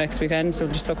it. We're out next weekend, so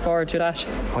just look forward to that.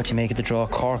 What do you make of the draw?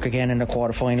 Cork again in the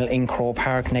quarter-final in Croke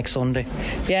Park next Sunday.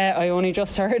 Yeah, I only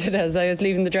just heard it as I was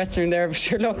leaving the dressing room there, but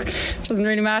sure, look, it doesn't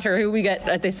really matter who we get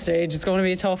at this stage. It's going to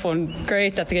be a tough one.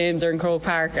 Great that the games are in Croke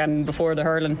Park and before the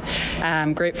hurling.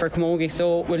 Great for Camogie,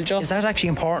 so we'll just... Is that actually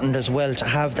important as well, to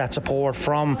have that support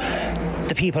from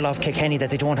the people of Kilkenny, that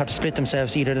they don't have to split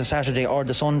themselves either the Saturday or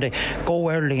the Sunday? Go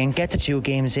early and get the 2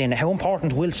 games in. How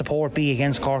important will support be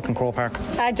against Cork and Croke Park?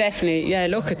 Definitely, yeah.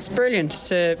 Look, it's brilliant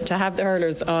to have the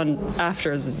hurlers on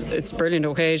after. It's a brilliant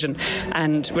occasion,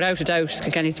 and without a doubt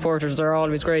Kilkenny supporters are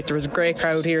always great. There was a great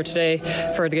crowd here today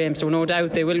for the game, so no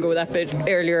doubt they will go that bit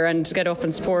earlier and get up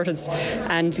and support us.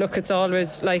 And look, it's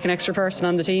always like an extra person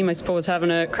on the team, I suppose, having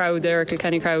a crowd there, a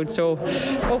Kilkenny crowd, so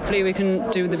hopefully we can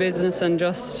do the business and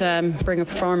just bring a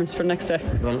performance for the next day.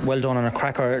 Well done on a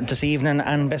cracker this evening,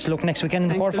 and best of luck next weekend in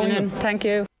the quarter-final. Thank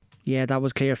you. Yeah, that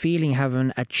was Claire Phelan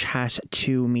having a chat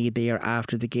to me there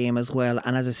after the game as well.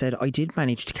 And as I said, I did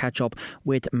manage to catch up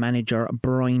with manager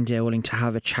Brian Dowling to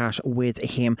have a chat with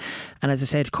him. And as I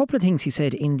said, a couple of things he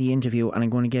said in the interview, and I'm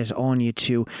going to get Anya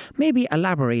to maybe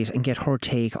elaborate and get her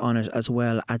take on it as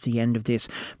well at the end of this.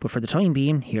 But for the time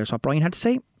being, here's what Brian had to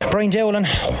say. Brian Dowling,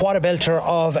 what a belter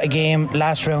of a game,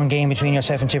 last round game between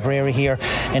yourself and Tipperary here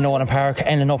in Nolan Park,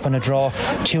 ending up in a draw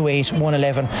 2-8,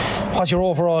 1-11. What's your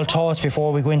overall thoughts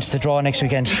before we go into the draw next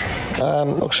weekend?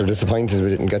 Look, sure, disappointed we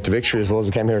didn't get the victory. I suppose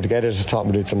we came here to get it. Thought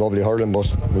we did some lovely hurling,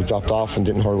 but we dropped off and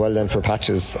didn't hurl well then for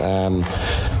patches.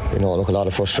 Look, a lot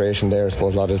of frustration there. I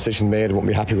suppose a lot of decisions made, won't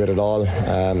be happy with it all.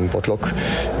 But look,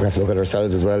 we have to look at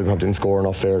ourselves as well. We probably didn't score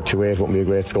enough there. 2-8 won't be a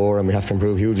great score, and we have to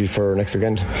improve hugely for next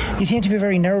weekend. You seem to be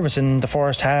very nervous in the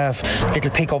first half.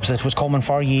 Little pickups that was coming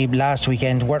for you last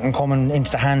weekend weren't coming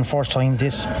into the hand first time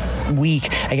this week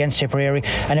against Tipperary.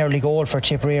 An early goal for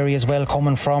Tipperary as well,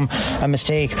 coming from a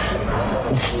mistake.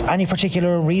 any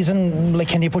particular reason? Like,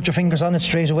 can you put your fingers on it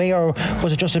straight away, or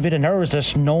was it just a bit of nerves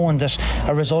that knowing that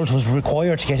a result was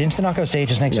required to get into the knockout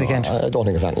stages next weekend? I don't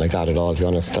think it's anything like that at all, to be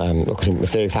honest. Look, I think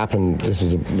mistakes happen. This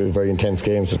was a very intense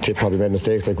game, so Tip probably made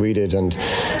mistakes like we did, and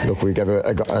look, we gave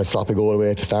a sloppy goal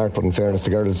away at the start, but in fairness, the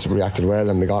girls reacted well,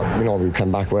 and we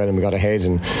came back well, and we got ahead,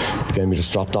 and then we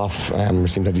just dropped off. We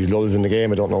seemed to have these lulls in the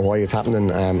game. I don't know why it's happening.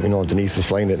 Denise was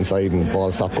flying it inside, and the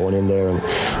ball stopped going in there, and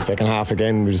second half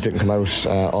again we just didn't come out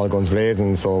all guns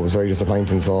blazing, so it was very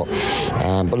disappointing. So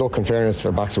but look, in fairness,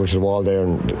 our backs were to the wall there,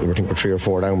 and I think we're 3 or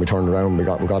 4 down. We turned around, we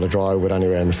got a draw with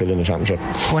anyway, and we're still in the championship.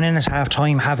 Going in at half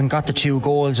time, having got the 2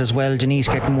 goals as well, Denise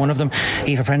getting one of them,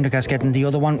 Eva Prendergast getting the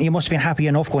other one, you must have been happy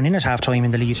enough going in at half time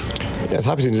in the lead. Yeah, I was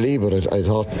happy in the lead, but I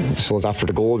suppose after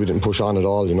the goal we didn't push on at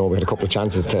all. We had a couple of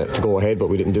chances to go ahead, but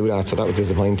we didn't do that, so that was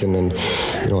disappointing. And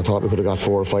I thought we could have got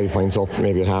 4 or 5 points up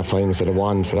maybe at half time instead of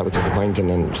 1, so that was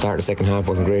disappointing. And start the second half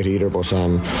wasn't great either, but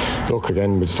look,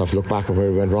 again, we just have to look back at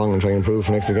where we went wrong and try and improve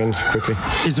for next weekend quickly.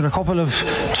 Is there a couple of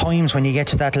times when you get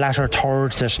to that latter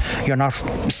third that you're not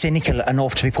cynical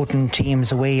enough to be putting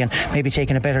teams away and maybe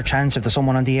taking a better chance if there's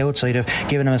someone on the outside of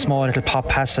giving them a small little pop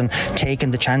pass and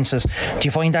taking the chances? Do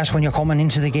you find that when you're coming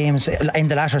into the games in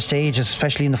the latter stages,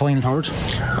 especially in the final third?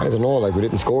 I don't know, we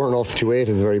didn't score enough. 2-8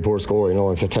 is a very poor score.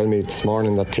 If you tell me this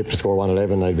morning that Tip to score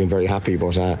 1-11, I'd been very happy,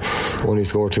 but only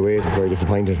score 2-8 is very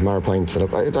disappointing from our point. So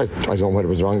I don't know whether it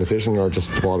was the wrong decision or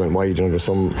just the ball went wide. There's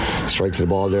some strikes of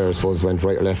the ball there, I suppose, went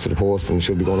right or left to the post and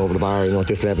should be going over the bar at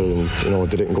this level,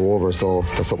 and they didn't go over, so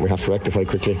that's something we have to rectify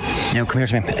quickly. Now come here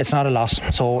to me, it's not a loss,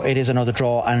 so it is another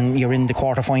draw, and you're in the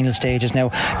quarter-final stages now.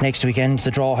 Next weekend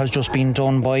the draw has just been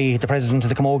done by the president of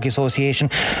the Camogie Association.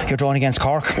 You're drawn against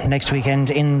Cork next weekend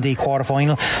in the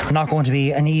quarter-final. Not going to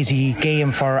be an easy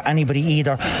game for anybody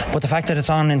either, but the fact that it's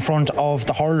on in front of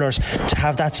the hurlers, to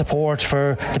have that support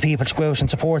for the people to go out and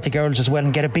support the girls as well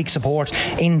and get a big support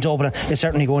in Dublin is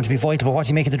certainly going to be vital. But what do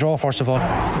you make of the draw, first of all?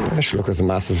 Look, it's a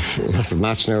massive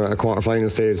match now at a quarter-final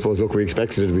stage. I suppose, look, we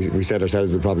expected it. We said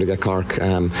ourselves we'd probably get Cork.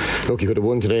 Look, you could have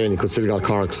won today and you could still got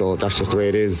Cork, so that's just the way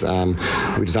it is.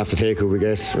 We just have to take who we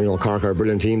get. Cork are a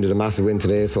brilliant team, did a massive win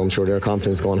today, so I'm sure their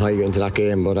confidence going high into that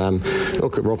game. But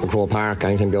look, we're up in Crow Park,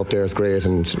 anytime we get up there is great,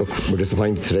 and look, we're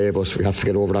disappointed today, but we have to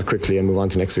get over that quickly and move on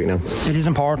to next week now. It is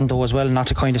important though as well not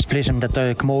to kind of split them, that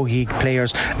the Camogie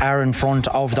players are in front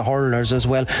of the hurlers as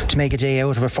well, to make a day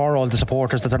out of it for all the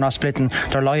supporters, that they're not splitting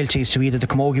their loyalties to either the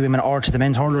Camogie women or to the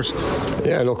men's hurlers.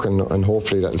 Yeah, look, and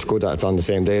hopefully that it's good that it's on the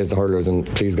same day as the hurlers, and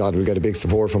please God we get a big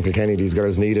support from Kilkenny. These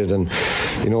girls need it, and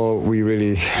we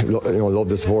really love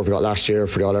the support we got last year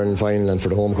for the All-Ireland final and for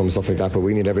the homecoming and stuff like that, but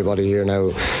we need everybody here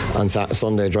now on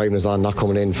Sunday driving us on, not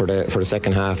coming in for the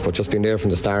second half, but just being there from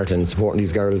the start and supporting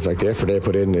these girls. Like the effort they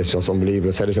put in, it's just unbelievable.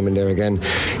 I said it to them in there again,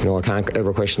 I can't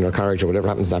ever question their character. Whatever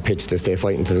happens to that pitch, they stay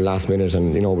fighting to the last minute,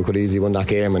 and we could easily win that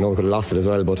game. I know we could have lost it as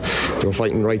well, but they were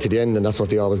fighting right to the end, and that's what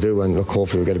they always do. And look,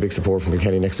 hopefully we'll get a big support from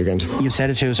Kilkenny next weekend. You've said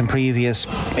it to us in previous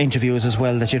interviews as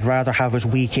well, that you'd rather have it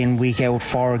week in, week out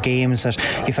for games, that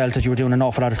you felt that you were doing an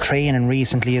awful lot of training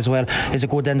recently as well. Is it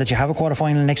good then that you have a quarter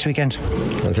final next weekend?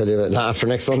 I'll tell you after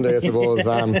next Sunday, I suppose.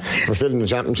 We're still in the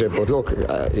championship, but look,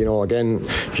 again,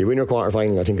 if you win your quarter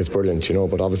final, I think it's brilliant,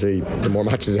 but obviously the more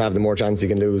matches you have, the more chance you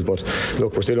can lose. But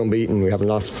look, we're still unbeaten. We haven't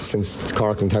lost since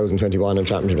Cork in 2021 in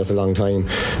championship. That's a long time,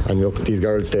 and look, these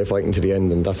girls stay fighting to the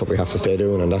end, and that's what we have to stay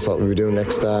doing, and that's what we'll be doing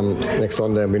next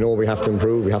Sunday. And we know we have to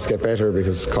improve, we have to get better,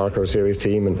 because Cork are a serious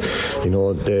team, and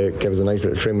they gave us a nice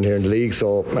little trim here in the league,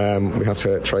 so we have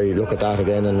to try look at that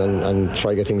again and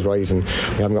try get things right. And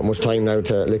we haven't got much time now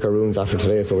to lick our wounds after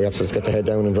today, so we have to just get the head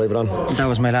down and drive it on. That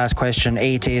was my last question.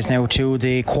 8 days now to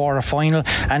the quarter final.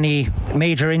 Any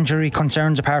major injury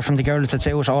concerns apart from the girls that's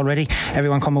out already?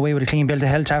 Everyone come away with a clean bill of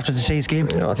health after today's game? I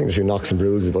think there's a few knocks and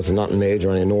bruises, but it's nothing major,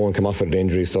 and no one came off with an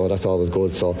injury, so that's always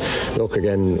good. So look,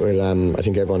 again, I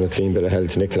think everyone has a clean bill of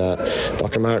health. Nicola,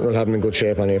 Dr. Martin will have him in good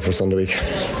shape on here for Sunday week.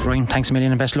 Brian, thanks a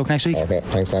million and best of luck next week. Okay,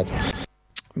 thanks lads.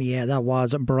 Yeah, that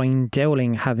was Brian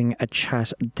Dowling having a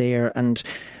chat there, and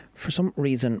for some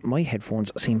reason my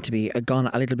headphones seem to be gone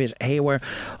a little bit haywire.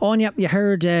 Anya, you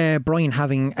heard Brian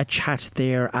having a chat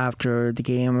there after the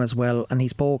game as well, and he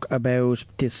spoke about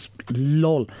this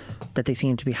lull that they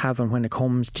seem to be having when it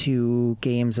comes to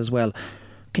games as well.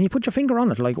 Can you put your finger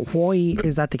on it? Why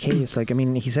is that the case?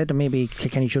 He said that maybe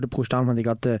Kilkenny should have pushed on when they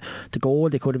got the goal.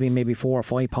 They could have been maybe 4 or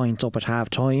 5 points up at half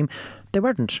time. They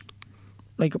weren't.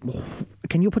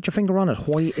 Can you put your finger on it?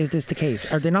 Why is this the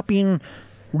case? Are they not being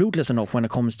ruthless enough when it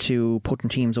comes to putting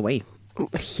teams away?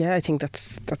 Yeah, I think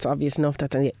that's obvious enough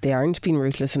that they aren't being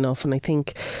ruthless enough, and I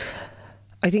think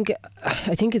I think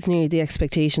it's nearly the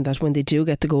expectation that when they do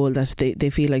get the goal that they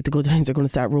feel like the good times are going to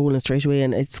start rolling straight away,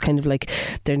 and it's kind of like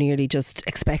they're nearly just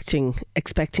expecting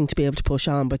to be able to push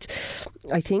on. But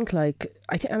I think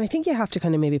I think you have to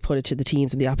kind of maybe put it to the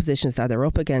teams and the oppositions that they're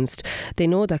up against. They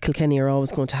know that Kilkenny are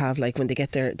always going to have, like, when they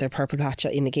get their purple patch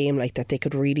in a game like that, they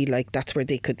could really, like, that's where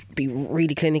they could be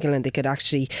really clinical and they could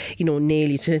actually, you know, nail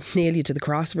you to the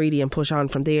cross really and push on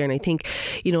from there. And I think,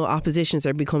 you know, oppositions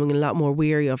are becoming a lot more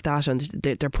weary of that, and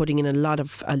they're putting in a lot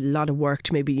of work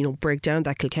to maybe, you know, break down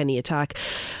that Kilkenny attack.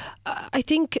 I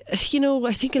think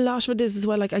a lot of it is as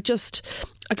well, like, I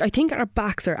think our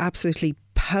backs are absolutely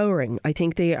powering. I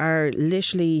think they are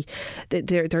literally,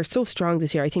 they're so strong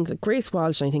this year. I think that Grace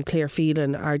Walsh and I think Claire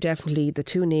Phelan are definitely the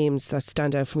two names that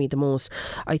stand out for me the most.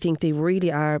 I think they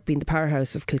really are being the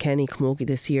powerhouse of Kilkenny Camogie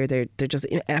this year. They're just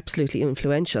absolutely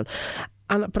influential.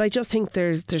 But I just think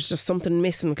there's just something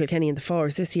missing with Kilkenny in the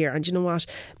forwards this year. And you know what?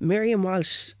 Miriam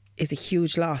Walsh is a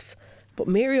huge loss, but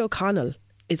Mary O'Connell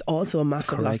is also a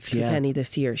massive loss to Kilkenny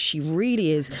this year. She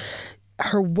really is.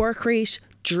 Her work rate,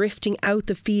 drifting out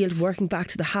the field, working back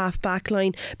to the half back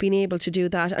line, being able to do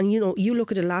that. And you know, you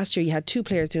look at it last year, you had two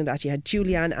players doing that. You had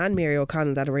Julianne and Mary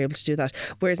O'Connell that were able to do that,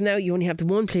 whereas now you only have the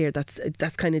one player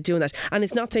that's kind of doing that. And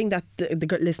it's not saying that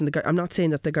I'm not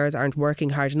saying that the girls aren't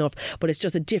working hard enough, but it's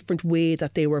just a different way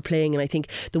that they were playing. And I think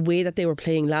the way that they were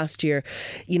playing last year,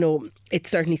 you know, it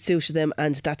certainly suited them,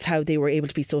 and that's how they were able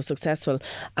to be so successful.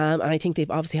 And I think they've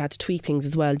obviously had to tweak things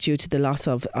as well due to the loss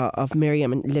of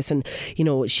Miriam. And listen, you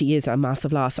know, she is a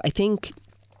massive loss. I think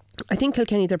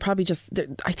Kilkenny, they're probably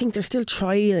I think they're still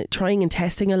trying and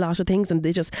testing a lot of things, and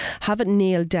they just haven't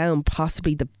nailed down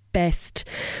possibly the best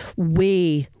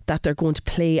way that they're going to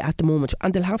play at the moment,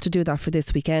 and they'll have to do that for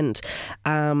this weekend.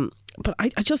 But I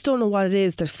just don't know what it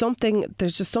is. There's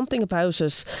just something about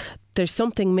it. There's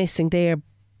something missing there.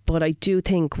 But I do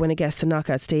think when it gets to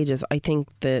knockout stages, I think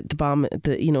the bomb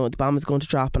is going to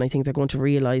drop, and I think they're going to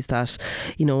realise that,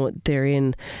 you know, they're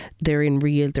in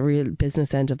the real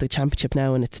business end of the championship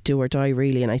now, and it's do or die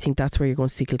really. And I think that's where you're going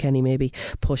to see Kilkenny maybe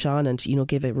push on and, you know,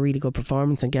 give a really good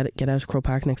performance and get out of Croke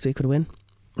Park next week with a win.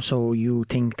 So you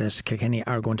think that Kilkenny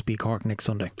are going to beat Cork next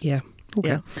Sunday? Yeah. Okay.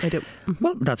 Yeah, I do.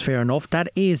 Well, that's fair enough. That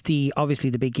is obviously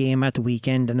the big game at the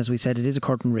weekend, and as we said, it is a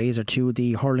curtain raiser to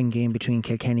the hurling game between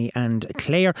Kilkenny and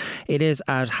Clare. It is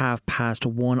at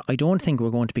 1:30. I don't think we're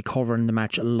going to be covering the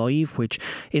match live, which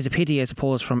is a pity, I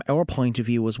suppose, from our point of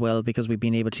view as well, because we've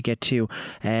been able to get to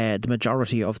the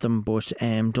majority of them, but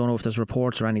don't know if there's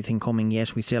reports or anything coming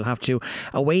yet. We still have to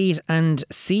await and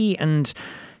see and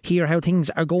hear how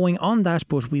things are going on that,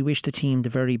 but we wish the team the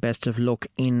very best of luck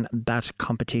in that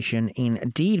competition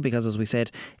indeed, because as we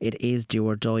said, it is do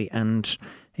or die, and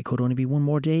it could only be one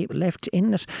more day left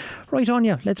in it. Right,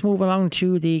 Anya, let's move along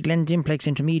to the Glendimplex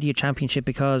Intermediate Championship,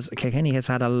 because Kilkenny has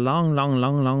had a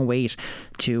long wait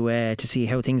to see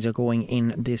how things are going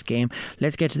in this game.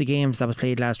 Let's get to the games that was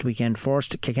played last weekend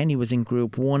first. Kilkenny was in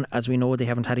Group 1. As we know, they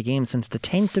haven't had a game since the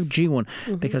 10th of June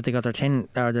because they got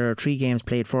their 3 games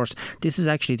played first. This is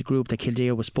actually the group that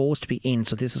Kildare was supposed to be in,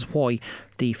 so this is why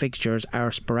the fixtures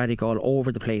are sporadic all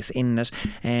over the place in it.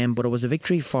 But it was a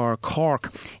victory for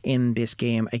Cork in this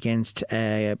game against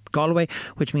Galway,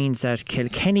 which means that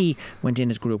Kilkenny went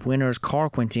in as group winners,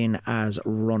 Cork went in as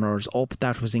runners up.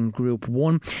 That was in Group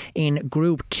 1. In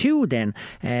Group 2 then,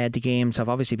 the games have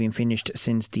obviously been finished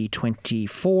since the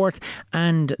 24th,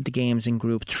 and the games in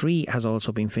Group 3 has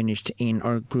also been finished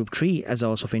Group 3 has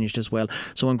also finished as well.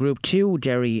 So in Group 2,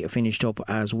 Derry finished up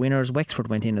as winners, Wexford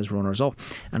went in as runners up,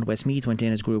 and Westmeath went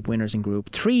in as group winners in Group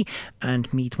 3,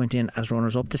 and Meath went in as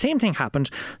runners up. The same thing happened,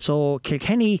 so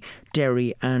Kilkenny,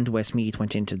 Derry and Westmeath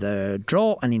went into the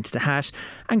draw and into the hat,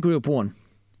 and Group 1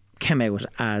 came out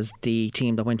as the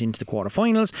team that went into the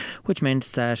quarterfinals, which meant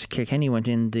that Kilkenny went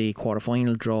in the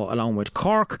quarterfinal draw along with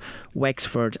Cork,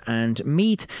 Wexford and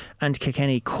Meath, and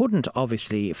Kilkenny couldn't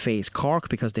obviously face Cork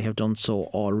because they have done so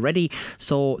already,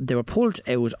 so they were pulled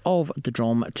out of the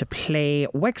drum to play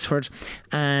Wexford,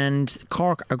 and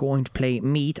Cork are going to play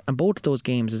Meath, and both of those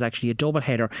games is actually a double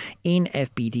header in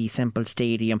FBD Semple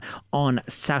Stadium on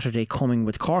Saturday coming,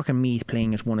 with Cork and Meath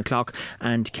playing at 1 o'clock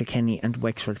and Kilkenny and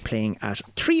Wexford playing at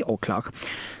 3 o'clock.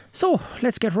 So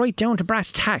let's get right down to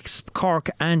brass tacks. Cork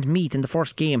and Meath in the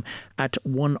first game at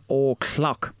 1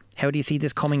 o'clock. How do you see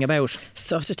this coming about?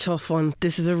 Such a tough one.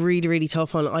 This is a really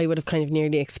tough one. I would have kind of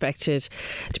nearly expected,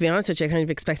 to be honest with you, I kind of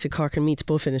expected Cork and Meath to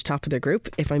both finish top of their group,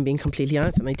 if I'm being completely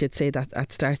honest. And I did say that at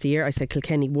the start of the year. I said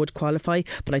Kilkenny would qualify,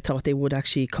 but I thought they would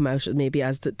actually come out maybe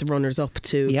as the runners up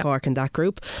to Cork in that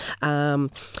group.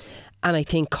 And I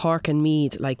think Cork and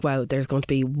Meath, like, wow, there's going to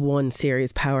be one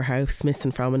serious powerhouse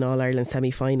missing from an All-Ireland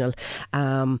semi-final.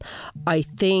 I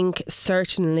think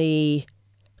certainly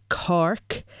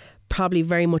Cork probably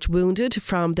very much wounded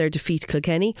from their defeat to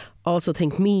Kilkenny. Also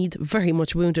think Meath very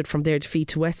much wounded from their defeat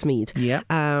to Westmeath. Yeah.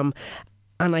 And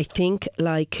I think,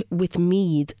 like, with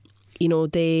Meath, you know,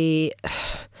 I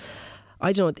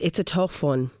don't know, it's a tough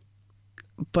one,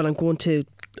 but I'm going to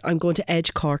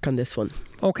edge Cork on this one.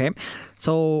 Okay,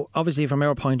 so obviously from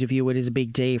our point of view it is a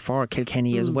big day for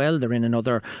Kilkenny as well. They're in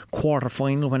another quarter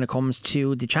final when it comes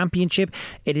to the championship.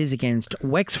 It is against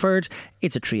Wexford.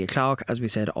 It's at 3 o'clock, as we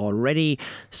said already.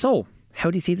 So how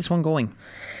do you see this one going?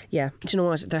 Yeah, do you know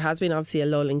what? There has been obviously a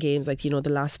lull in games. Like, you know, the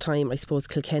last time I suppose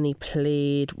Kilkenny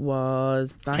played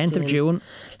was back 10th of June.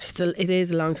 It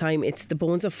is a long time. It's the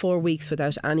bones of 4 weeks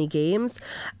without any games.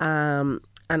 And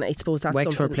I suppose that's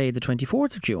Wexford played the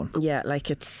 24th of June. Yeah, like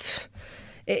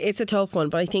it's a tough one,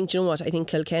 but I think, do you know what, I think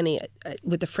Kilkenny,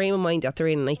 with the frame of mind that they're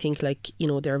in, and I think, like, you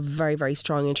know, they're a very, very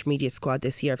strong intermediate squad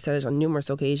this year. I've said it on numerous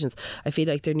occasions. I feel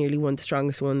like they're nearly one of the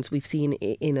strongest ones we've seen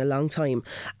in a long time.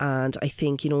 And I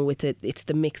think, you know, with it's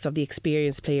the mix of the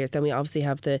experienced players. Then we obviously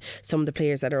have some of the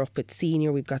players that are up with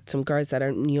senior. We've got some girls that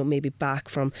are, you know, maybe back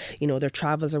from, you know, their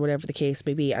travels or whatever the case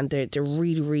may be, and they're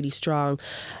really, really strong.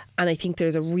 And I think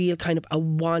there's a real kind of a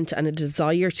want and a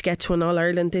desire to get to an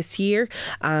All-Ireland this year.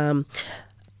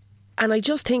 And I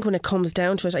just think when it comes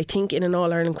down to it, I think in an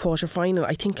All-Ireland quarter-final,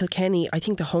 I think Kilkenny, I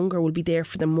think the hunger will be there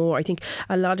for them more. I think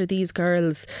a lot of these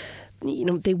girls, you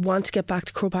know, they want to get back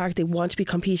to Croke Park. They want to be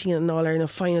competing in an All-Ireland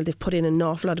final. They've put in an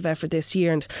awful lot of effort this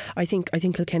year, and I think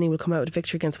Kilkenny will come out with a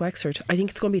victory against Wexford. I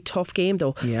think it's going to be a tough game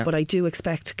though, but I do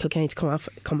expect Kilkenny to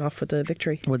come off with the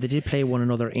victory. Well, they did play one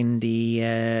another in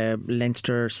the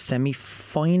Leinster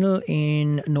semi-final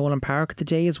in Nolan Park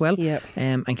today as well.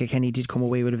 And Kilkenny did come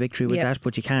away with a victory with that,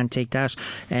 but you can't take that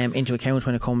into account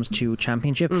when it comes to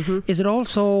championship. Is it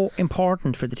also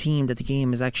important for the team that the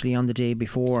game is actually on the day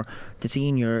before the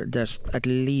senior, that at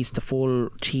least the full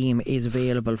team is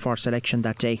available for selection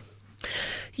that day?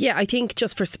 Yeah, I think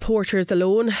just for supporters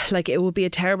alone, like, it would be a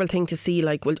terrible thing to see.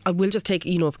 Like, we'll just take,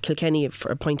 you know, Kilkenny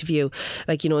for a point of view.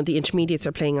 Like, you know, the intermediates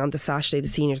are playing on the Saturday, the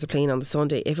seniors are playing on the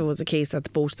Sunday. If it was a case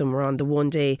that both of them were on the one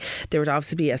day, there would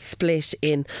obviously be a split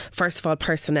in, first of all,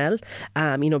 personnel,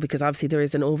 you know, because obviously there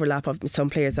is an overlap of some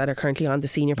players that are currently on the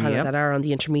senior panel that are on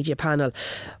the intermediate panel.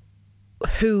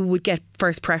 Who would get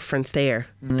first preference there?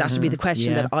 That would be the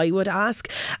question that I would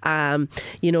ask.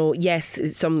 You know,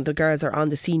 yes, some of the girls are on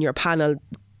the senior panel,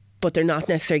 but they're not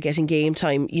necessarily getting game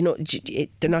time. You know,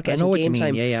 they're not getting game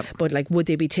time. But, like, would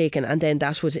they be taken? And then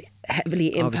that would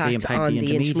heavily impact on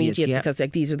the intermediates because,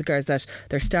 like, these are the girls that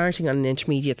they're starting on an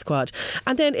intermediate squad.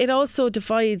 And then it also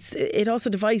divides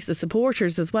the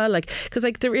supporters as well. Like, because,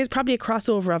 like, there is probably a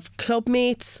crossover of club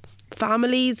mates,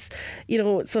 families. You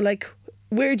know, so, like,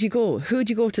 where do you go? Who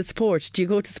do you go to support? Do you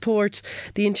go to support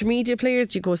the intermediate players?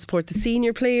 Do you go support the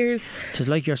senior players? It's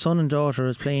like your son and daughter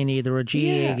is playing either a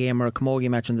GAA game or a camogie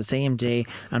match on the same day,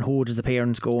 and who does the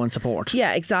parents go and support?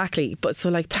 Yeah, exactly. But so,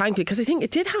 like, thankfully, because I think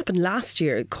it did happen last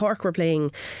year. Cork were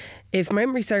playing, if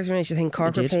memory serves me right, I think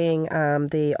Cork were playing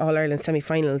the All-Ireland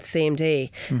semi-final the same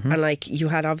day. And, like, you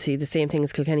had obviously the same thing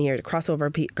as Kilkenny here, the crossover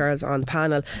girls on the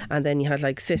panel, and then you had,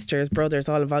 like, sisters, brothers,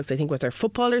 all involved. I think with their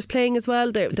footballers playing as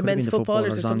well, the men's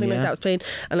footballers or something like that was playing.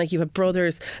 And, like, you had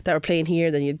brothers that were playing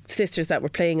here, then you had sisters that were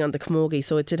playing on the camogie,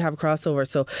 so it did have a crossover.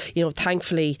 So, you know,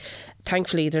 thankfully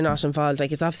they're not involved.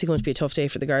 Like, it's obviously going to be a tough day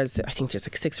for the girls. I think there's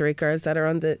like 6 or 8 girls that are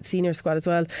on the senior squad as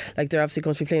well. Like, they're obviously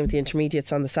going to be playing with the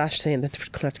intermediates on the Saturday, and then they're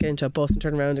going to have to get into a bus and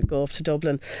turn around and go up to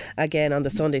Dublin again on the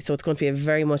Sunday. So it's going to be a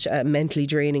very much a mentally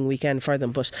draining weekend for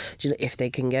them. But, you know, if they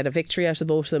can get a victory out of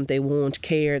both of them, they won't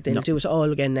care. They'll do it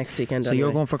all again next weekend. So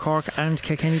you're going for Cork and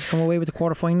Kilkenny to come away with the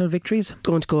quarter-final victories?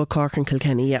 Going to go with Cork and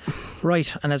Kilkenny, yeah.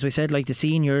 Right, and as we said, like, the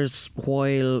seniors,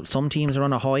 while some teams are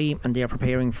on a high and they are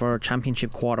preparing for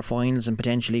championship quarter-finals and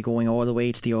potentially going all the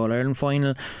way to the All-Ireland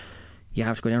final, you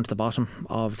have to go down to the bottom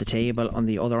of the table on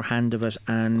the other hand of it.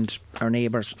 And our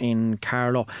neighbours in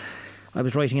Carlow, I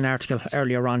was writing an article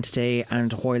earlier on today,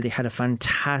 and while they had a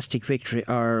fantastic victory,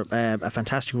 or a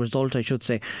fantastic result I should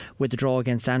say, with the draw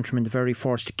against Antrim in the very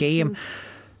first game,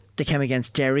 they came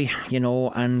against Derry, you know,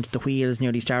 and the wheels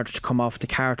nearly started to come off the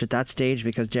cart at that stage,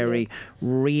 because Derry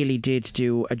really did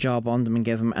do a job on them and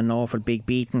give them an awful big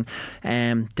beating.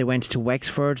 They went to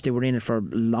Wexford. They were in it for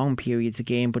long periods of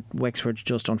game, but Wexford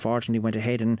just unfortunately went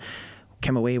ahead and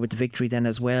came away with the victory then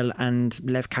as well, and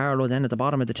left Carlow then at the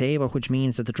bottom of the table, which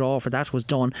means that the draw for that was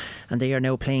done, and they are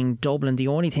now playing Dublin. The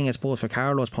only thing I suppose for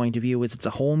Carlow's point of view is it's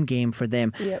a home game for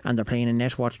them, and they're playing in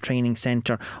Netwatch Training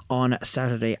Centre on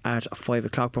Saturday at 5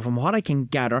 o'clock. But from what I can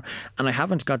gather, and I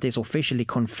haven't got this officially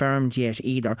confirmed yet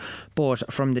either,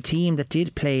 but from the team that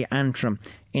did play Antrim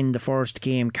in the first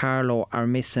game, Carlow are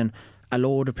missing a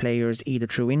load of players either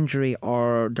through injury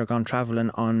or they're gone travelling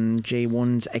on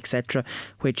J1s, etc.,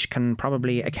 which can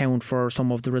probably account for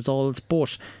some of the results.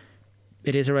 But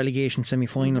it is a relegation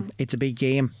semi-final. It's a big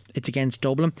game. It's against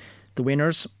Dublin. The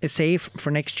winners is safe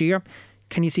for next year.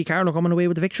 Can you see Carlow coming away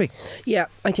with the victory? Yeah,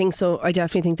 I think so. I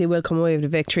definitely think they will come away with the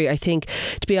victory. I think,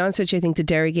 to be honest with you, I think the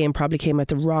Derry game probably came at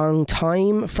the wrong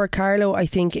time for Carlow. I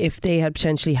think if they had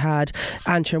potentially had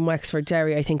Antrim, Wexford,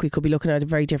 Derry, I think we could be looking at a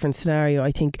very different scenario.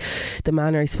 I think the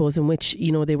manner, I suppose, in which,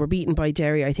 you know, they were beaten by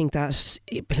Derry, I think that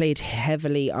it played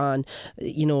heavily on,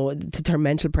 you know, their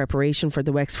mental preparation for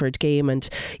the Wexford game, and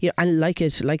you know, and like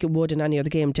it would in any other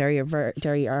game, Derry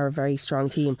are a very strong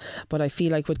team. But I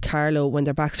feel like with Carlow, when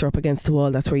their backs are up against the wall,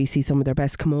 that's where you see some of their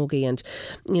best camogie. And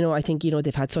you know, I think, you know,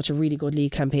 they've had such a really good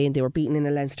league campaign. They were beaten in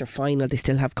a Leinster final. They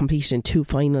still have competed in 2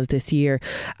 finals this year,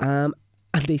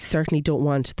 and they certainly don't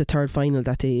want the third final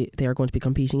that they are going to be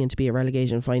competing in to be a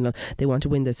relegation final. They want to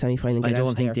win the semi-final. I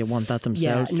don't think they want that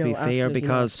themselves, to be fair,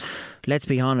 because let's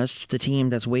be honest, the team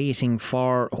that's waiting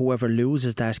for whoever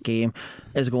loses that game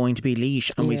is going to be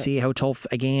Laois, and we see how tough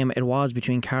a game it was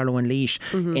between Carlow and Laois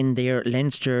in their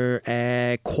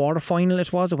Leinster quarter-final.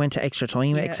 It went to extra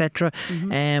time, etc.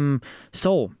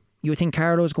 So you think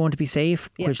Carlow is going to be safe,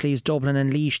 which leaves Dublin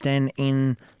and Laois then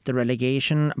in the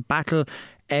relegation battle.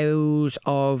 Out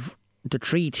of the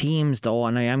 3 teams though,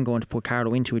 and I am going to put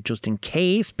Carlow into it just in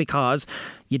case, because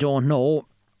you don't know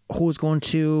who's going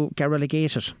to get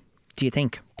relegated. Do you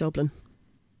think? Dublin.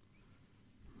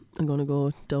 I'm going to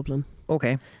go Dublin.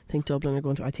 Okay. I think Dublin are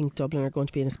going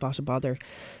to be in a spot of bother.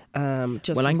 Well,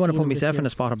 I'm going to put myself in a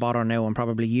spot of bother now, and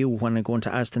probably you when I'm going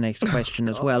to ask the next question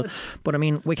as well. But I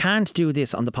mean, we can't do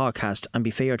this on the podcast and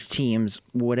be fair to teams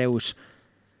without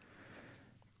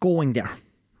going there,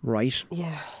 right?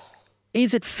 Yeah.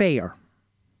 Is it fair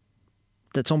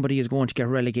that somebody is going to get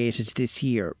relegated this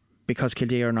year because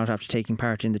Kildare are not after taking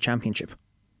part in the championship?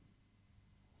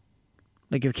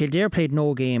 Like, if Kildare played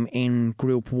no game in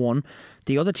Group 1,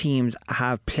 the other teams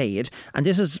have played, and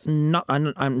this is not,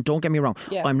 don't get me wrong,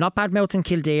 I'm not bad-mouthing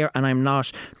Kildare, and I'm not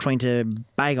trying to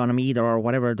bag on them either, or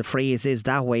whatever the phrase is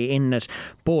that way in it,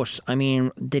 but I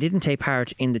mean, they didn't take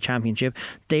part in the championship.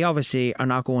 They obviously are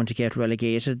not going to get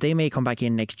relegated. They may come back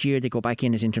in next year. They go back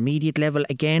in at intermediate level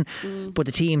again, but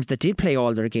the teams that did play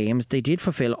all their games, they did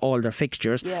fulfil all their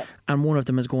fixtures, and one of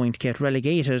them is going to get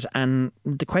relegated. And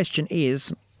the question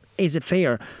is it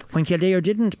fair when Kildare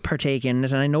didn't partake in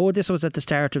it? And I know this was at the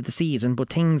start of the season, but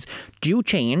things do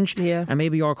change, and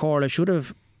maybe your Corla should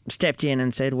have stepped in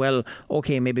and said, well,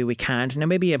 okay, maybe we can't. Now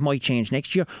maybe it might change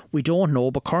next year, we don't know,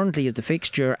 but currently as the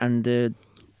fixture and the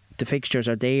fixtures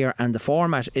are there and the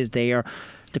format is there,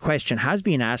 the question has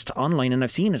been asked online, and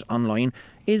I've seen it online,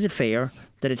 is it fair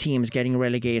that a team is getting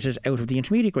relegated out of the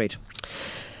intermediate grade?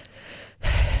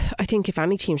 I think if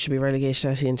any team should be relegated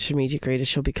out of the intermediate grade, it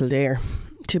should be Kildare,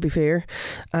 to be fair.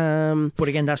 But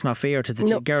again, that's not fair to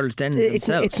the girls then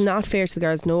themselves. It's not fair to the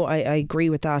girls, no, I agree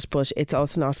with that, but it's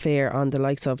also not fair on the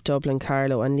likes of Dublin,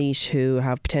 Carlow and Laois, who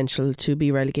have potential to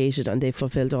be relegated, and they've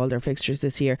fulfilled all their fixtures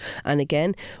this year. And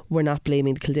again, we're not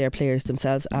blaming the Kildare players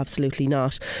themselves, absolutely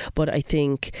not, but I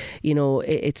think, you know,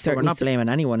 it's certainly... We're not blaming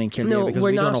anyone in Kildare, because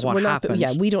we don't know what happened.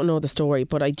 Yeah, we don't know the story,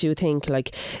 but I do think,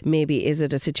 like, maybe is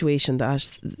it a situation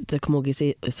that the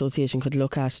Camogie Association could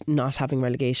look at not having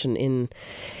relegation in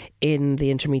the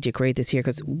intermediate grade this year,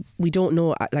 because we don't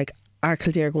know, like, are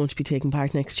Kildare going to be taking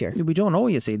part next year? We don't know,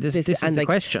 you see. This is the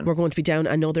question. We're going to be down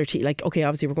another team. Like, okay,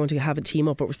 obviously we're going to have a team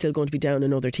up, but we're still going to be down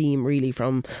another team, really,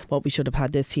 from what we should have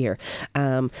had this year.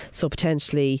 So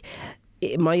potentially,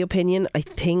 in my opinion, I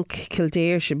think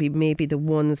Kildare should be maybe the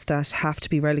ones that have to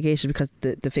be relegated because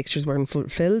the fixtures weren't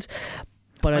fulfilled.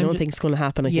 But I don't think it's going to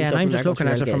happen. And I'm just looking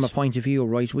at it from a point of view,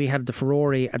 right? We had the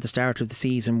furore at the start of the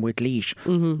season with Laois,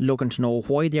 looking to know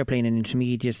why they're playing in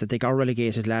intermediates, that they got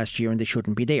relegated last year and they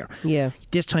shouldn't be there. Yeah.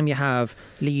 This time you have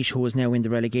Laois, who is now in the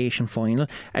relegation final,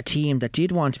 a team that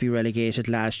did want to be relegated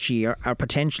last year, are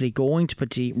potentially going to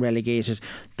be relegated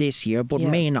this year, but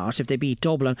may not. If they beat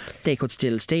Dublin, they could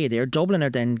still stay there. Dublin are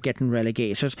then getting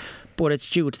relegated, but it's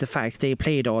due to the fact they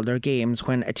played all their games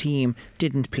when a team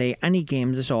didn't play any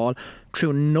games at all,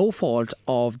 through no fault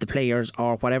of the players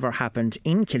or whatever happened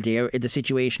in Kildare. The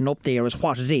situation up there is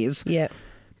what it is. Yeah.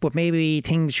 But maybe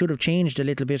things should have changed a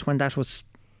little bit when that was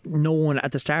known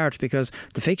at the start because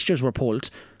the fixtures were pulled.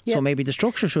 So maybe the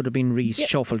structure should have been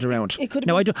reshuffled around.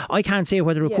 Now I can't say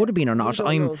whether it could have been or not.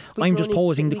 I'm just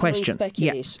posing the question.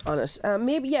 Speculate on it.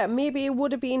 Maybe it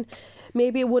would have been.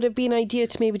 Maybe it would have been ideal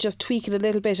to maybe just tweak it a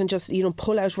little bit and just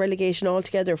pull out relegation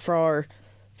altogether for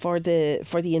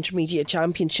the intermediate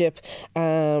championship,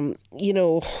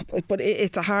 but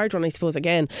it's a hard one, I suppose,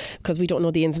 again, because we don't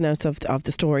know the ins and outs of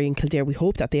the story in Kildare. We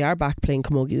hope that they are back playing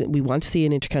camogie. We want to see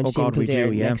an intercounty team in Kildare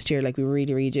next year, like we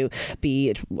really, really do, be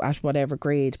it at whatever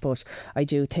grade. But I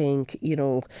do think,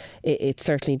 it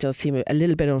certainly does seem a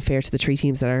little bit unfair to the three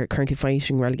teams that are currently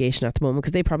fighting relegation at the moment,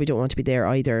 because they probably don't want to be there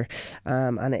either,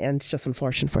 and it's just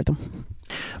unfortunate for them.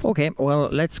 Okay, well,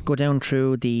 let's go down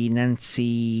through the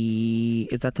Nancy...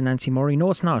 Is that the Nancy Murray? No,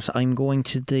 it's not. I'm going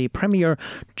to the Premier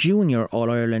Junior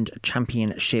All-Ireland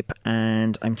Championship,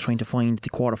 and I'm trying to find the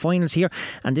quarterfinals here,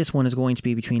 and this one is going to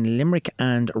be between Limerick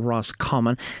and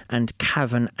Roscommon and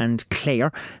Cavan and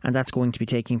Clare, and that's going to be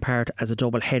taking part as a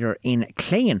double header in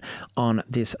Clane on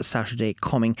this Saturday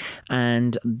coming,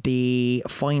 and the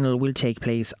final will take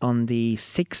place on the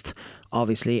 6th,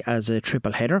 obviously, as a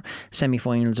triple header.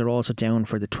 Semi-finals are also down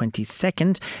for the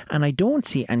 22nd, and I don't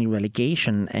see any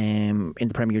relegation in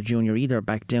the Premier Junior either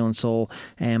back down, so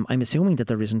I'm assuming that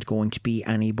there isn't going to be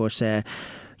any, but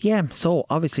so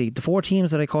obviously the four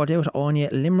teams that I called out, Anya,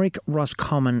 Limerick,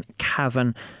 Roscommon,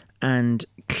 Cavan and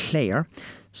Clare.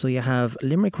 So you have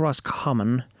Limerick,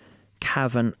 Roscommon,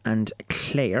 Cavan and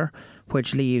Clare,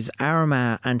 which leaves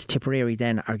Armagh and Tipperary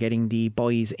then are getting the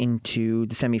boys into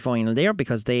the semi-final there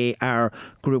because they are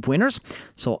group winners.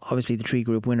 So obviously the three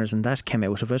group winners and that came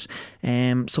out of it.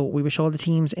 So we wish all the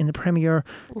teams in the Premier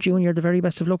Junior the very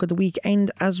best of luck at the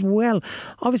weekend as well.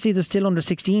 Obviously there's still under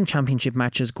 16 championship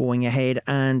matches going ahead,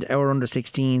 and our under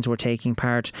 16s were taking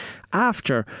part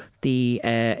after the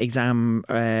exam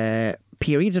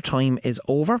period of time is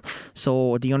over.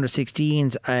 So the under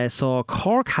 16s saw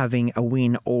Cork having a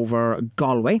win over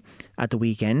Galway at the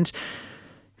weekend.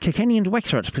 Kilkenny and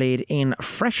Wexford played in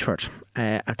Freshford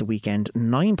at the weekend,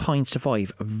 9 points to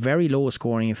 5. A very low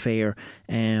scoring affair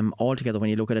altogether when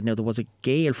you look at it. Now there was a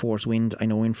gale force wind, I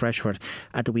know, in Freshford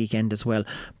at the weekend as well,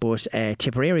 but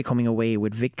Tipperary coming away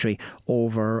with victory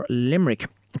over Limerick,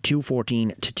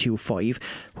 2-14 to 2-5,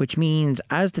 which means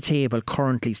as the table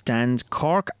currently stands,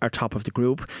 Cork are top of the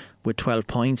group with 12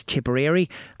 points, Tipperary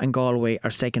and Galway are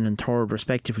second and third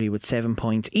respectively with 7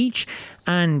 points each,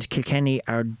 and Kilkenny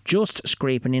are just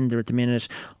scraping in there at the minute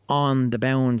on the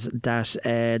bounds that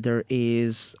there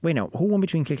is... Wait, no, who won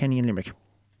between Kilkenny and Limerick?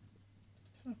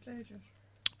 It's not played yet.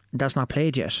 That's not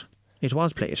played yet. It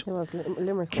was played. It was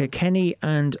Limerick. Kilkenny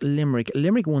and Limerick.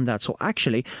 Limerick won that. So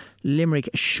actually, Limerick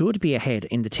should be ahead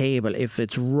in the table if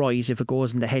it's right, if it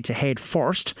goes in the head-to-head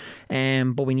first.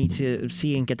 But we need to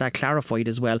see and get that clarified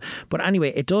as well. But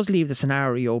anyway, it does leave the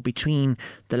scenario between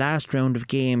the last round of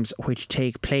games which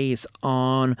take place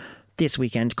on this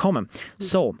weekend coming.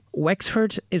 So,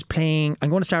 Wexford is playing...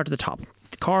 I'm going to start at the top.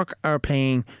 Cork are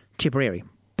playing Tipperary.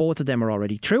 Both of them are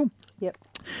already through. Yep.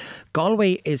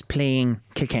 Galway is playing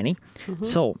Kilkenny.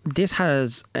 So this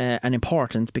has an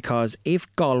importance, because if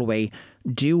Galway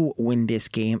do win this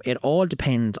game, it all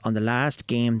depends on the last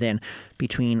game then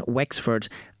between Wexford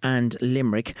and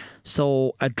Limerick.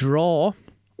 So a draw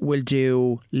will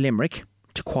do Limerick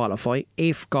to qualify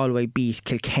if Galway beat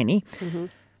Kilkenny.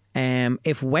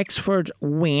 If Wexford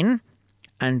win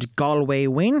and Galway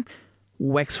win,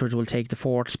 Wexford will take the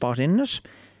fourth spot in it.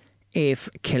 If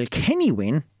Kilkenny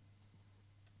win,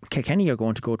 Kilkenny are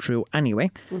going to go through anyway,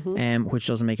 which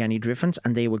doesn't make any difference,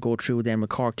 and they will go through then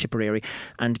with Cork, Tipperary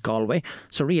and Galway.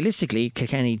 So realistically,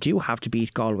 Kilkenny do have to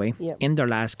beat Galway in their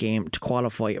last game to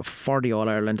qualify for the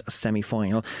All-Ireland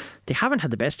semi-final. They haven't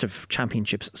had the best of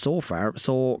championships so far,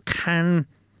 so can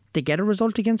they get a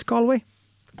result against Galway?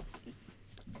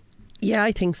 Yeah,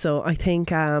 I think so. I think,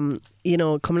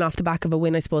 coming off the back of a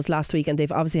win, I suppose, last week, and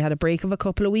they've obviously had a break of a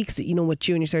couple of weeks, with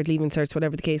junior cert, leaving certs,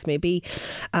 whatever the case may be.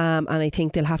 And I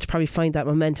think they'll have to probably find that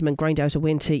momentum and grind out a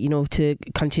win to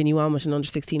continue on with an under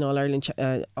 16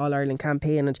 All-Ireland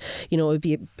campaign. And, it would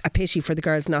be a pity for the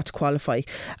girls not to qualify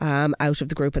out of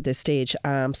the group at this stage.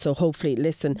 So hopefully,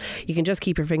 listen, you can just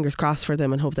keep your fingers crossed for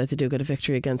them and hope that they do get a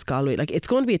victory against Galway. Like, it's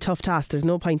going to be a tough task. There's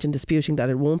no point in disputing that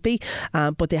it won't be.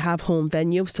 But they have home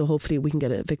venue, so hopefully we can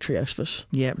get a victory out of it.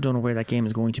 Yeah, don't know where that game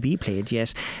is going to be played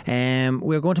yet.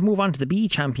 We're going to move on to the B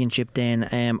Championship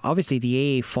then. Obviously the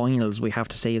A finals, we have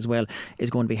to say as well, is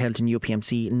going to be held in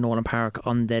UPMC in Nolan Park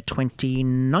on the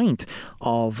 29th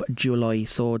of July,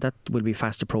 so that will be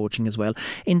fast approaching as well.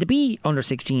 In the B Under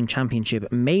 16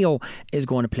 Championship, Mayo is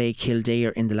going to play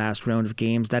Kildare in the last round of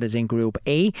games. That is in Group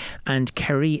A, and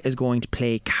Kerry is going to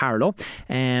play Carlow.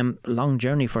 Long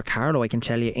journey for Carlow, I can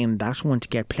tell you, in that one to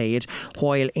get played.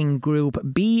 While in Group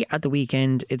B at the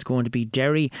weekend, it's going to be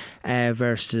Derry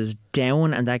versus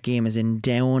Down, and that game is in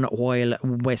Down, while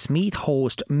Westmeath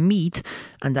host Meath,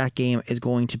 and that game is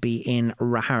going to be in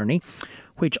Raharney.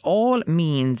 Which all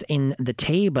means in the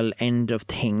table end of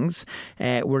things,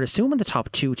 we're assuming the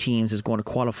top 2 teams is going to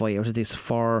qualify out of this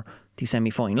for the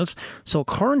semi-finals. So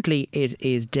currently it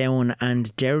is Down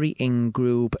and Derry in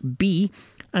Group B,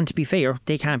 and to be fair,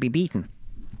 they can't be beaten.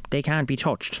 They can't be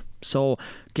touched. So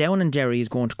Down and Derry is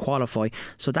going to qualify,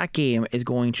 so that game is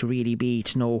going to really be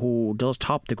to know who does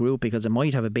top the group, because it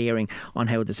might have a bearing on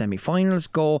how the semi-finals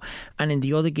go. And in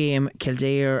the other game,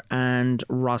 Kildare and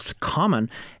Roscommon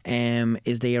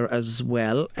is there as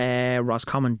well.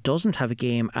 Roscommon doesn't have a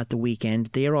game at the weekend,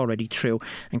 they're already through,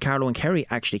 and Carlow and Kerry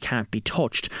actually can't be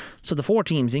touched. So the 4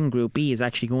 teams in Group B is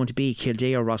actually going to be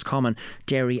Kildare, Roscommon,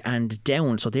 Derry and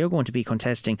Down, so they're going to be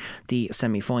contesting the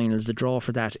semi-finals. The draw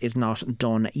for that is not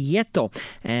done yet though.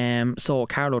 So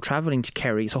Carlow travelling to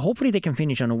Kerry, so hopefully they can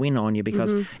finish on a win on you,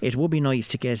 because it would be nice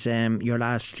to get your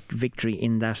last victory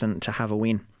in that and to have a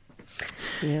win.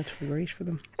 Yeah, it would be great for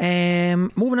them.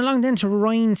 Moving along then to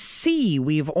Rhine C.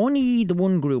 We've only the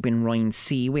one group in Rhine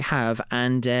C we have,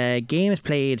 and games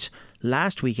played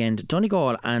last weekend.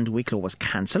 Donegal and Wicklow was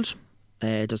cancelled.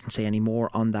 It doesn't say any more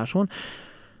on that one.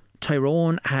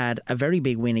 Tyrone had a very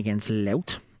big win against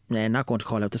Louth. Not going to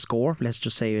call out the score, let's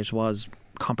just say it was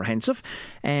comprehensive.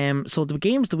 So the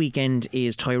games the weekend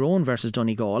is Tyrone versus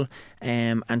Donegal,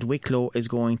 and Wicklow is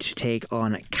going to take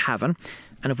on Cavan.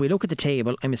 And if we look at the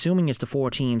table, I'm assuming it's the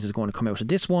 4 teams is going to come out of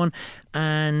this one,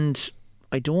 and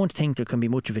I don't think there can be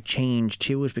much of a change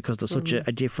to it, because there's such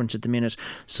a difference at the minute.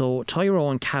 So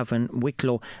Tyrone, Cavan,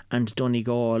 Wicklow and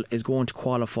Donegal is going to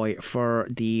qualify for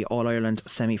the All-Ireland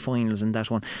semi-finals in that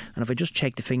one. And if I just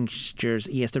check the fixtures,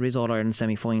 yes, there is All-Ireland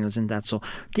semi-finals in that. So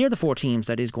they're the 4 teams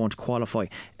that is going to qualify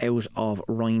out of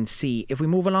Rhine C. If we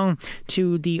move along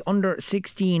to the Under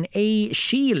 16A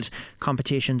Shield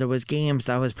competition, there was games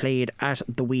that was played at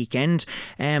the weekend.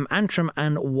 Antrim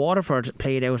and Waterford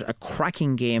played out a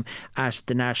cracking game at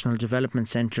the National Development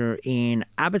Centre in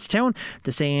Abbottstown,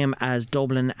 the same as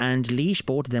Dublin and Laois.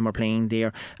 Both of them are playing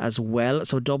there as well.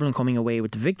 So Dublin coming away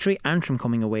with the victory, Antrim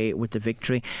coming away with the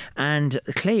victory, and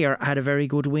Clare had a very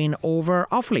good win over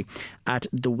Offaly at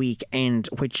the weekend,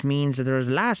 which means that there is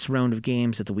last round of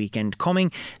games at the weekend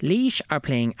coming. Laois are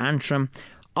playing Antrim,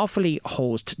 Offaly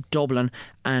host Dublin,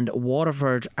 and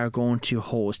Waterford are going to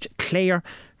host Clare.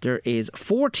 There is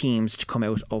 4 teams to come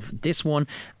out of this one,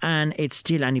 and it's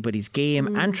still anybody's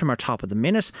game. Antrim are top of the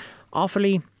minute.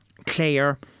 Offaly,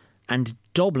 Clare and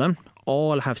Dublin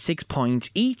all have 6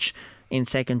 points each in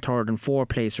second, third and fourth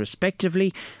place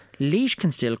respectively. Laois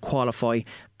can still qualify,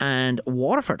 and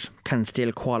Waterford can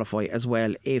still qualify as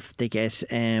well if they get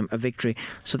a victory.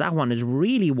 So that one is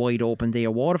really wide open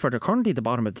there. Waterford are currently at the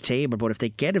bottom of the table, but if they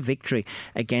get a victory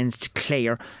against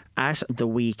Clare at the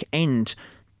weekend,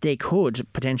 they could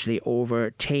potentially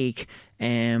overtake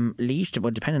Laois,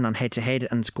 but depending on head-to-head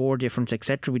and score difference,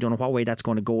 etc. We don't know what way that's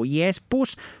going to go yet,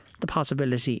 but the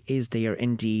possibility is there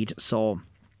indeed. So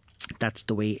that's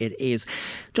the way it is.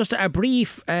 Just a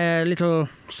brief little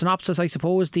synopsis, I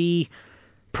suppose. The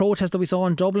protest that we saw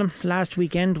in Dublin last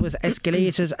weekend was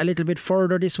escalated a little bit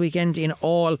further this weekend in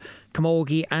all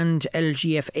Camogie and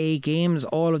LGFA games.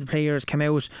 All of the players came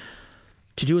out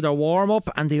to do their warm-up,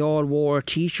 and they all wore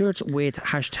t-shirts with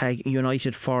hashtag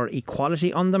United for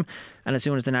Equality on them. And as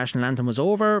soon as the national anthem was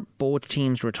over, both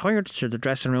teams retired to the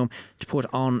dressing room to put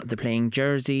on the playing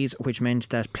jerseys, which meant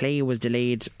that play was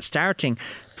delayed, starting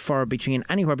for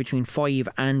anywhere between 5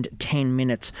 and 10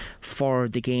 minutes for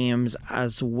the games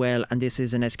as well. And this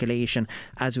is an escalation,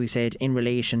 as we said, in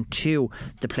relation to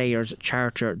the players'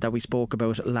 charter that we spoke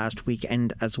about last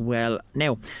weekend as well.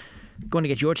 Now, going to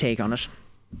get your take on it.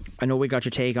 I know we got your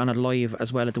take on it live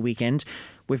as well at the weekend.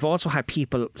 We've also had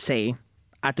people say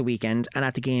at the weekend and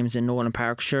at the games in Nolan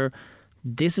Park, sure,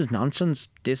 this is nonsense.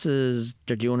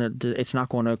 They're doing it. It's not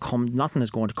going to come. Nothing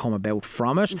is going to come about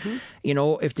from it. You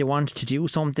know, if they want to do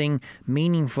something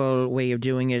meaningful, way of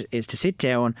doing it is to sit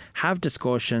down, have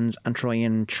discussions, and try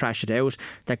and trash it out.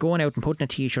 That going out and putting a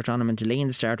t-shirt on them and delaying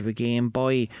the start of a game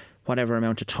by whatever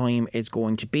amount of time it's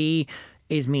going to be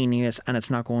is meaningless and it's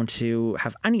not going to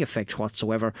have any effect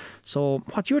whatsoever. So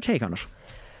what's your take on it?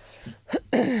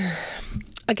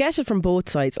 I get it from both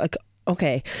sides.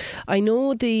 Okay, I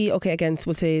know against,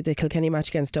 we'll say the Kilkenny match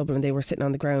against Dublin, they were sitting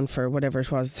on the ground for whatever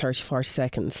it was, 30-40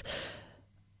 seconds.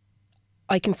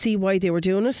 I can see why they were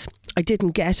doing it. I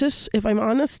didn't get it, if I'm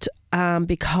honest,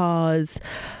 because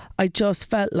I just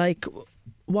felt like,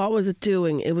 what was it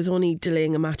doing? It was only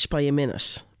delaying a match by a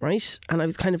minute, right? And I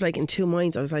was kind of like in two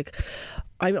minds. I was like,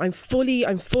 I'm fully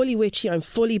with you. I'm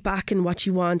fully backing what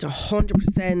you want,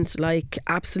 100%. Like,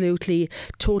 absolutely,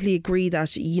 totally agree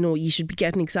that, you know, you should be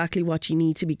getting exactly what you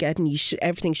need to be getting.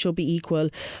 Everything should be equal,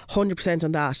 100%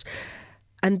 on that.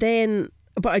 And then,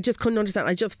 but I just couldn't understand.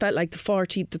 I just felt like the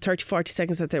 30-40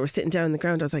 seconds that they were sitting down on the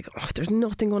ground, I was like, oh, there's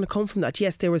nothing going to come from that.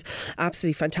 Yes, there was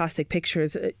absolutely fantastic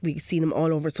pictures. We've seen them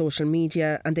all over social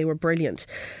media and they were brilliant.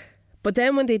 But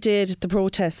then when they did the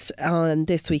protest on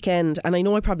this weekend, and I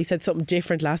know I probably said something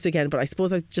different last weekend, but I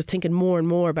suppose I was just thinking more and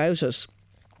more about it.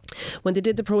 When they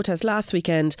did the protest last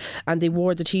weekend and they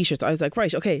wore the t-shirts, I was like,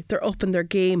 right, okay, they're upping their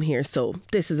game here, so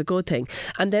this is a good thing.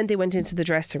 And then they went into the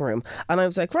dressing room and I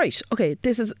was like, right, okay,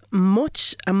 this is a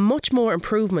much more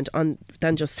improvement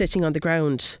than just sitting on the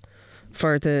ground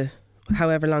for the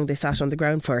however long they sat on the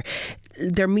ground for.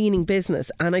 They're meaning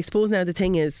business. And I suppose now the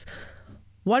thing is,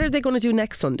 what are they going to do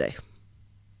next Sunday?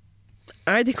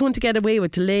 Are they going to get away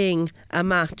with delaying a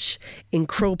match in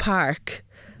Croke Park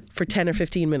for 10 or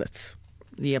 15 minutes?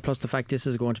 Yeah, plus the fact this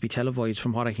is going to be televised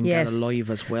from what I can get live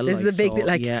as well. This is a big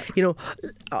thing. You know,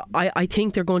 I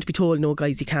think they're going to be told, no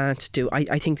guys, you can't do.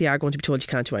 I think they are going to be told you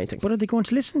can't do anything. But are they going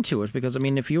to listen to it? Because I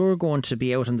mean, if you're going to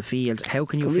be out on the field, how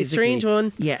can you physically? Strange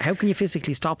one. Yeah, how can you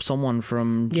physically stop someone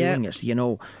from doing it? You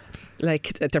know.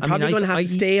 Like, they're probably going to have to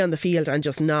stay on the field and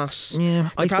just not. Yeah,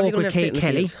 I spoke with Kate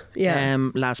Kelly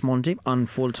last Monday on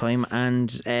Full Time,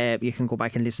 and you can go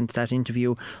back and listen to that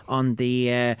interview on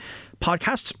the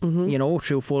podcast. You know,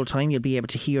 through Full Time, you'll be able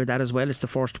to hear that as well. It's the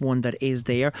first one that is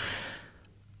there.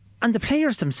 And the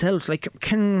players themselves, like,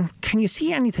 can you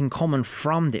see anything coming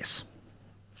from this?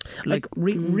 Like,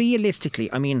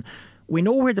 realistically, I mean, we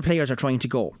know where the players are trying to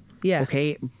go. Yeah.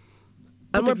 Okay.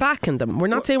 And we're backing them. We're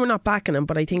not saying we're not backing them,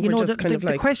 but I think we're just kind of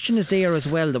like... The question is there as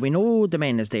well, that we know the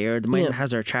men is there, the men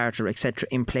has their charter, etc.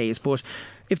 in place. But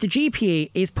if the GPA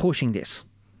is pushing this,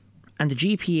 and the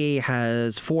GPA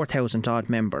has 4,000 odd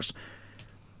members,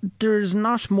 there's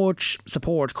not much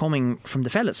support coming from the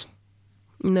fellas.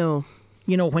 No.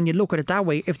 You know, when you look at it that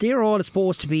way, if they're all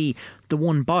supposed to be the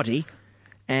one body...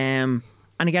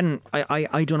 And again,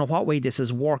 I don't know what way this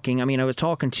is working. I mean, I was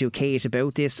talking to Kate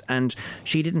about this and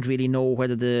she didn't really know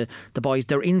whether the boys,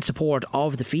 they're in support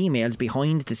of the females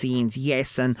behind the scenes,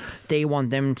 yes, and they want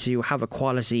them to have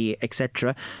equality,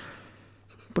 etc.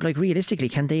 But like, realistically,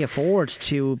 can they afford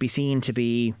to be seen to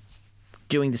be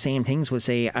doing the same things, we'll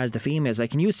say, as the females?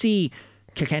 Like, can you see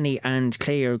Kilkenny and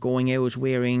Clare going out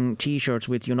wearing t-shirts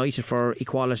with United for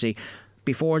Equality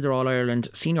before their All-Ireland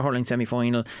Senior Hurling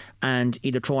semi-final, and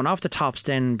either throwing off the tops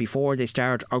then before they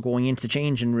start, or going into the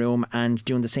changing room and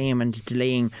doing the same and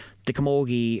delaying the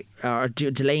Camogie, or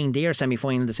delaying their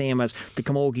semi-final the same as the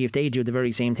Camogie if they do the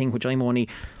very same thing, which I'm only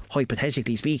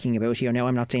hypothetically speaking about here now.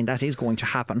 I'm not saying that is going to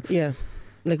happen. Yeah.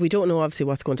 Like, we don't know obviously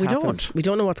what's going to happen. We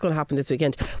don't know what's going to happen this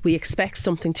weekend. We expect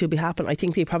something to be happen. I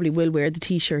think they probably will wear the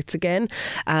t-shirts again.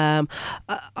 I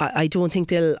don't think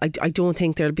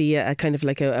there'll be a kind of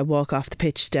like a walk off the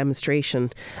pitch demonstration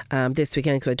this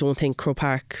weekend, because I don't think Croke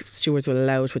Park stewards will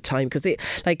allow it with time, because they,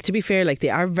 like, to be fair, like, they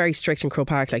are very strict in Croke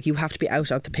Park. Like, you have to be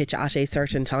out on the pitch at a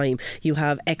certain time. You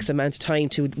have X amount of time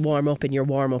to warm up in your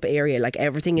warm up area. Like,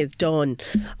 everything is done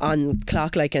on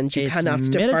clock, like, and you cannot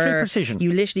defer. Precision.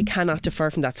 You literally cannot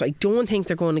defer from that. So I don't think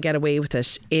they're going to get away with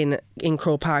it in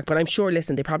Croke Park, but I'm sure,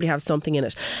 listen, they probably have something in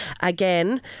it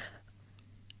again.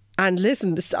 And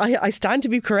listen, I stand to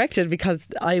be corrected, because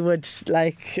I would,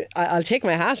 like, I'll take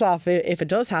my hat off if it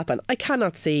does happen. I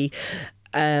cannot see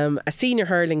a senior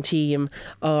hurling team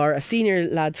or a senior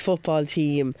lads football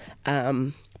team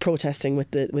protesting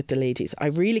with the ladies. I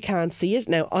really can't see it.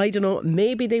 Now, I don't know,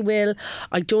 maybe they will.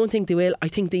 I don't think they will. I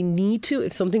think they need to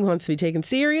if something wants to be taken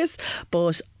serious,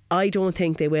 but I don't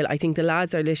think they will. I think the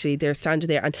lads are literally, they're standing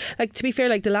there, and like, to be fair,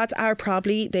 like, the lads are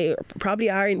probably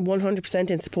are in 100%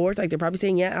 in support. Like, they're probably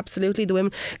saying, yeah, absolutely, the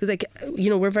women, because, like, you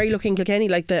know, we're very lucky in Kilkenny,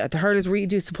 like, the hurlers really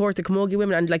do support the Camogie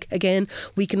women, and, like, again,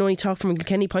 we can only talk from a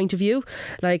Kilkenny point of view.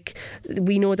 Like,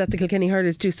 we know that the Kilkenny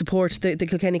hurlers do support the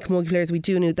Kilkenny Camogie players. We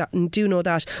do know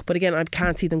that, but again, I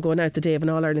can't see them going out the day of an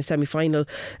All-Ireland semi-final,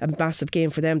 a massive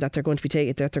game for them, that they're going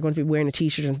to be wearing a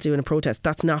t-shirt and doing a protest.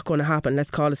 That's not going to happen.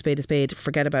 Let's call a spade.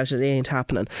 Forget about it ain't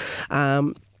happening.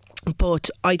 But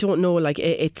I don't know, like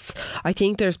it's I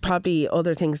think there's probably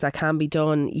other things that can be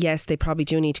done. Yes, they probably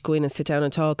do need to go in and sit down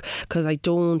and talk, because I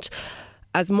don't,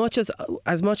 as much,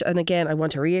 and again I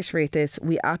want to reiterate this,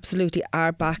 we absolutely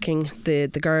are backing the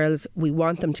girls. We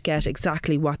want them to get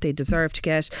exactly what they deserve to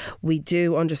get. We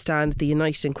do understand the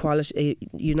united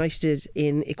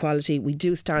in equality. We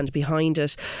do stand behind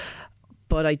it.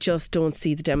 But I just don't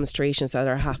see the demonstrations that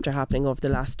are happening over the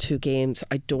last 2 games.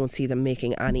 I don't see them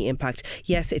making any impact.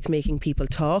 Yes, it's making people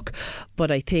talk,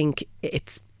 but I think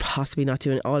it's possibly not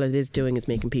doing, all it is doing is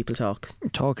making people talk.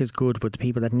 Talk is good, but the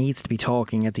people that needs to be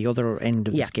talking at the other end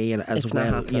of the scale as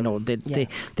well, you know,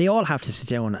 they all have to sit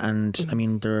down, and I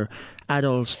mean, they're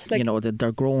adults, like, you know,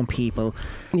 they're grown people.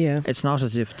 Yeah, it's not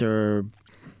as if they're,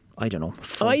 I don't know.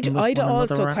 I'd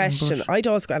also question. I'd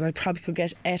also, and I probably could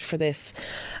get et for this.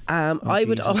 I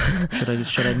would.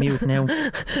 Should I mute now?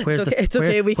 It's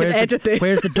okay. We can edit this.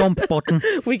 Where's the dump button?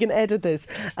 We can edit this.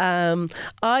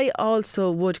 I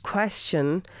also would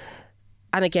question,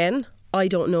 and again, I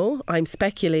don't know, I'm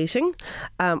speculating.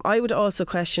 I would also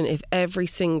question if every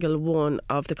single one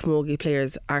of the camogie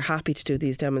players are happy to do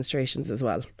these demonstrations as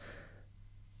well.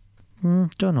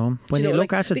 Don't know. When you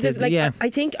look at it, because I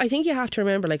think you have to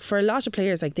remember, like, for a lot of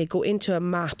players, like, they go into a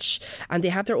match and they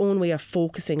have their own way of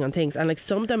focusing on things, and like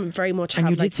some of them very much have. And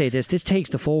you did say this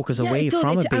takes the focus away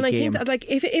from a big and I game. think that, like,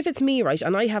 if it's me, right,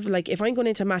 and I have, like, if I'm going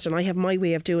into a match and I have my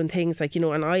way of doing things, like, you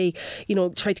know, and I, you know,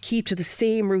 try to keep to the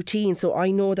same routine, so I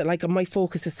know that, like, my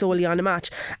focus is solely on a match,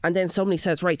 and then somebody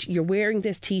says, right, you're wearing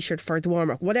this t-shirt for the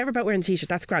warm-up, whatever about wearing the t-shirt,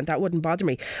 that's grand, that wouldn't bother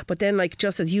me. But then, like,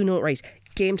 just as you know, right,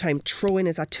 game time, throw-in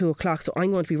is at 2 o'clock, so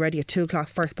I'm going to be ready at 2 o'clock,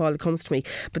 first ball that comes to me.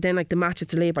 But then, like, the match is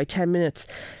delayed by 10 minutes.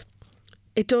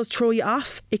 It does throw you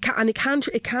off. It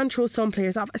can throw some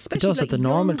players off, especially. It does, like, at the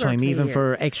normal time, players. Even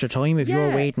for extra time, if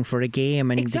you're waiting for a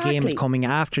game and the game is coming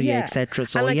after you, etc.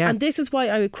 So and this is why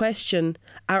I would question: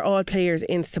 are all players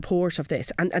in support of this?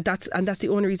 And that's the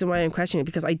only reason why I'm questioning it,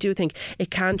 because I do think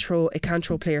it can throw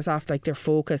players off, like, their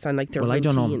focus and, like, their routine. I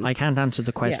don't know. I can't answer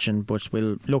the question, but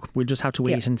we'll just have to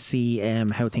wait and see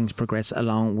how things progress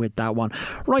along with that one.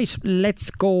 Right,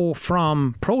 let's go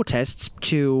from protests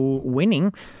to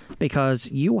winning, because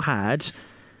you had,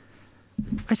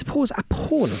 I suppose, a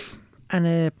pull and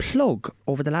a plug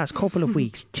over the last couple of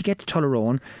weeks to get to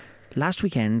Tullaroan last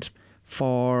weekend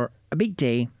for a big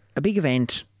day, a big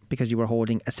event, because you were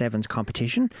holding a sevens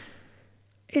competition.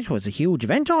 It was a huge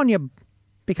event on you,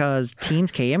 because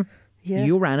teams came,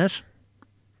 you ran it,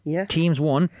 teams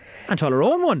won, and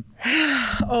Tullaroan won.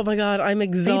 Oh my God, I'm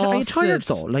exhausted. Are you tired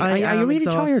though? Like, are you really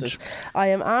tired? I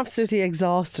am absolutely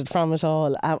exhausted from it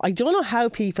all. I don't know how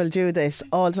people do this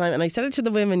all the time, and I said it to the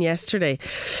women yesterday.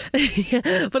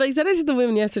 But I said it to the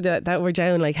women yesterday that were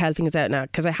down, like, helping us out now,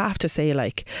 because I have to say,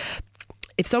 like,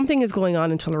 if something is going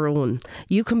on in Tullaroan,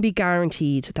 you can be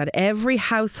guaranteed that every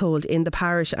household in the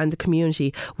parish and the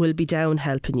community will be down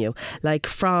helping you. Like,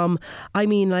 I'm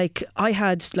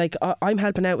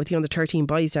helping out with the under 13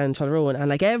 boys down in Tullaroan, and,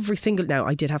 like, every single, now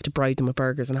I did have to bribe them with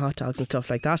burgers and hot dogs and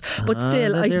stuff like that, but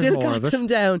still I still got them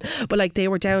down. But, like, they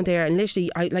were down there, and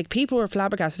literally, people were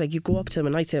flabbergasted. Like, you go up to them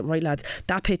and I said, right lads,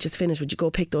 that pitch is finished, would you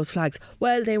go pick those flags?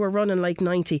 Well, they were running like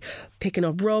 90, picking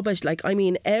up rubbish. Like, I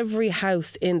mean, every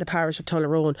house in the parish of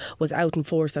Tullaroan was out in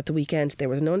force at the weekend. There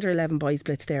was an under 11 boys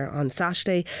blitz there on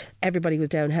Saturday. Everybody was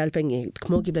down helping. The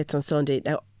Camogie blitz on Sunday.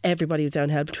 Now everybody was down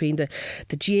helping, between the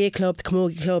GA club, the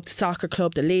Camogie club, the soccer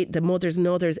club, the mothers and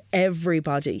others.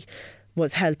 Everybody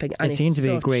was helping, and it seemed to be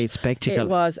a great spectacle. It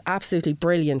was absolutely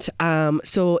brilliant.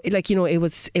 So, like, you know, it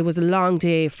was a long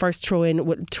day. First throw-in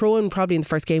probably in the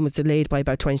first game was delayed by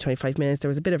about 20-25 minutes. There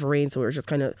was a bit of a rain, so we were just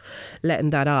kind of letting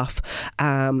that off.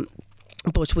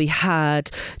 But we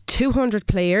had 200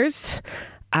 players,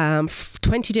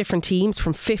 20 different teams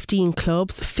from 15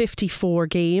 clubs, 54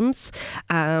 games.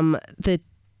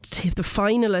 The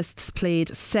finalists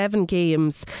played 7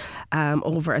 games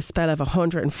over a spell of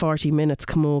 140 minutes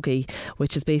camogie,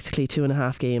 which is basically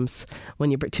 2.5 games when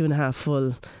you're 2.5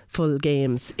 full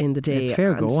games in the day. It's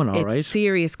fair going, all right. It's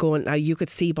serious going. Now, you could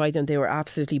see by them they were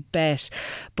absolutely bet,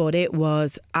 but it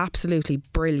was absolutely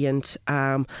brilliant.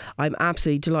 I'm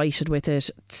absolutely delighted with it.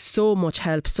 So much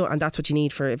help, and that's what you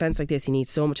need for events like this. You need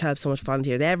so much help, so much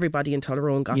volunteers. Everybody in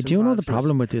Tullaroan got involved. You do know the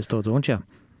problem with this though, don't you?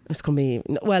 It's going to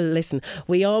be... Well, listen,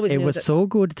 we always knew was so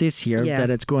good this year that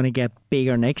it's going to get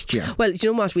bigger next year. Well, do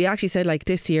you know what? We actually said, like,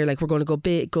 this year, like, we're going to go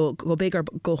big or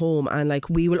go home, and, like,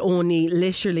 we will only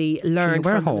literally learn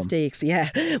from the mistakes. Yeah.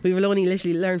 We will only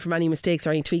literally learn from any mistakes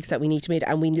or any tweaks that we need to make.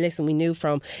 And we knew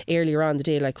from earlier on the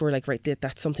day, like, we're like, right,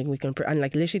 that's something we can improve. And,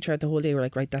 like, literally throughout the whole day, we're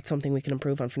like, right, that's something we can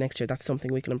improve on for next year. That's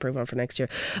something we can improve on for next year.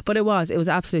 But it was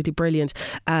absolutely brilliant.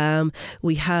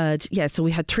 We had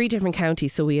 3 different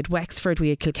counties. So we had Wexford, we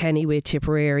had Kilkenny, we had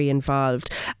Tipperary involved.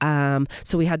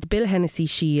 So we had the Bill Hennessy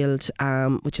Shield,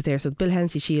 which is there. So the Bill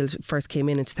Hennessy Shield first came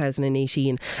in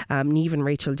 2018. Niamh and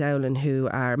Rachel Dowling, who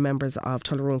are members of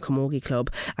Tullaroan Camogie Club,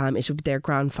 it would be their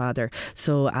grandfather.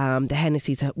 So the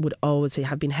Hennessys would always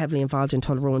have been heavily involved in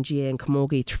Tullaroan GA and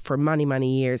Camogie for many,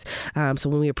 many years. So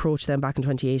when we approached them back in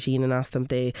 2018 and asked them,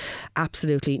 they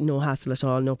absolutely no hassle at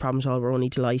all, no problem at all. We're only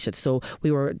delighted. So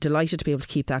we were delighted to be able to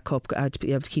keep that cup, to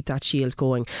be able to keep that shield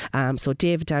going. So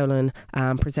David Dowling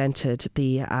presented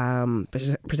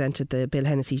the Bill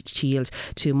Hennessy Shield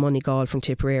to Moneygall from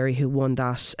Tipperary, who won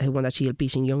that shield,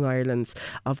 beating Young Ireland's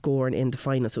of Gorn in the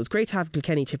final. So it was great to have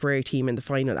Kilkenny Tipperary team in the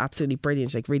final. Absolutely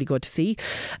brilliant, like really good to see.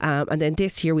 And then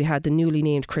this year we had the newly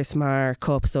named Chris Marr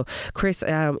Cup. So Chris,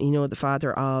 the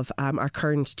father of our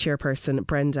current chairperson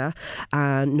Brenda,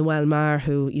 and Noel Marr,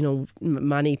 who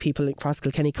many people across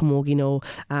Kilkenny Camogie know,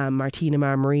 Martina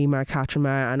Marr, Marie Marr, Catherine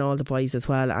Marr, and all the boys as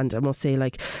well. And I must say,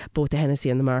 like, both the Hennessy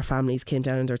and the Marr families came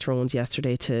down on their thrones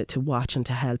yesterday to watch and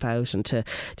to help out and to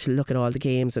look at all the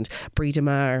games. And Breda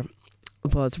Marr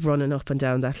was running up and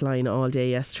down that line all day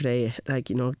yesterday,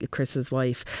 like, Chris's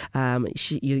wife.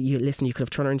 You could have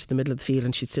thrown her into the middle of the field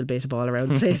and she'd still bait a ball around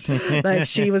the place. Like,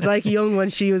 she was like a young one.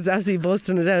 She was absolutely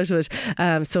busting it out of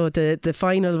it. So the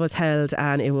final was held,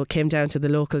 and it came down to the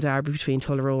local derby between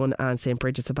Tullaroan and St.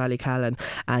 Bridget's of Ballycallan,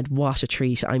 and what a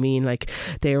treat. I mean, like,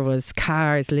 there was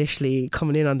cars literally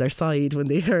coming in on their side when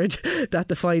they heard that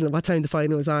what time the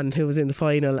final was on, who was in the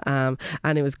final, and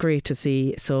it was great to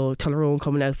see. So Tullaroan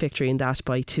coming out victory in that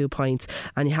by 2 points,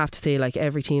 and you have to say, like,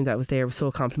 every team that was there was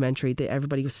so complimentary.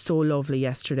 Everybody was so lovely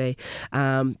yesterday.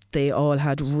 They all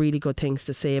had really good things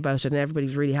to say about it, and everybody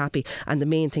was really happy. And the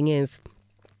main thing is,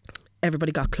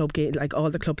 everybody got club game, like all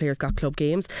the club players got club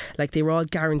games. Like, they were all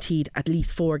guaranteed at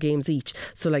least 4 games each.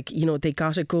 So, like, they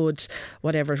got a good,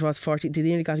 whatever it was, 40,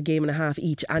 they only got a game and a half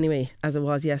each anyway, as it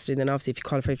was yesterday. Then obviously if you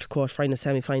qualified for quarterfinals,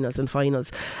 semi-finals and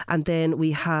finals. And then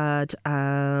we had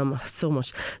so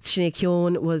much. Sinead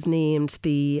Keown was named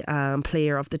the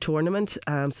player of the tournament.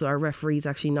 So our referees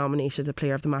actually nominated the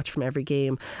player of the match from every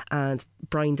game, and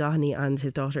Brian Dowling and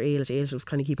his daughter Ailit was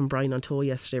kind of keeping Brian on toe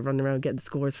yesterday, running around getting the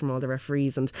scores from all the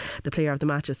referees and the player of the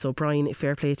matches. So Brian,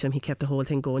 fair play to him, he kept the whole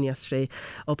thing going yesterday,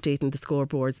 updating the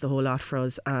scoreboards, the whole lot for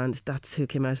us, and that's who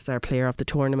came out as our player of the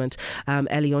tournament.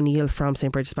 Ellie O'Neill from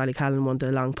St. Bridget's Ballycallan won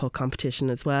the long puck competition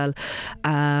as well.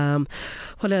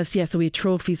 What else? Yeah, so we had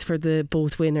trophies for the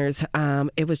both winners.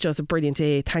 It was just a brilliant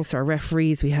day. Thanks to our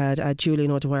referees, we had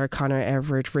Julian O'Dwyer, Conor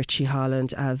Everett, Richie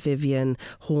Holland, Vivian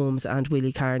Holmes and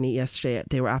Willie Carney yesterday.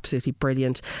 They were absolutely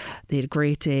brilliant. They had a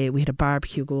great day. We had a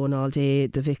barbecue going all day.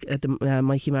 The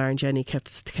Mikey Marr and Jenny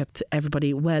kept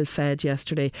everybody well fed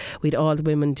yesterday. We had all the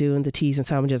women doing the teas and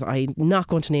sandwiches. I'm not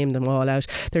going to name them all out.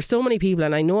 There's so many people,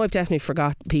 and I know I've definitely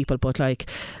forgot people, but, like,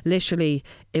 literally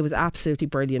it was absolutely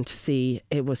brilliant to see.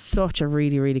 It was such a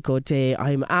really, really good day.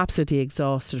 I'm absolutely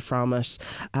exhausted from it,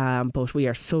 but we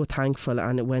are so thankful,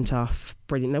 and it went off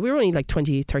brilliant. Now, we were only like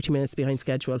 20-30 minutes behind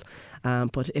schedule,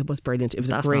 but it was brilliant. It was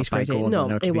a great day.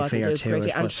 No, it wasn't. It was a great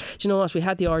day. And do you know what? We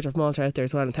had the Order of Malta out there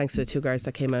as well, and thanks to the 2 guards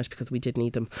that came out, because we did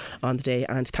need them on the day.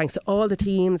 And thanks to all the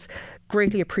teams,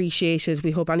 greatly appreciated.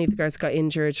 We hope any of the guards that got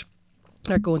injured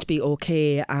are going to be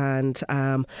okay, and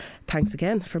thanks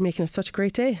again for making it such a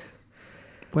great day.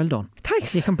 Well done.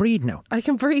 Thanks. You can breathe now. I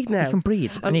can breathe now. You can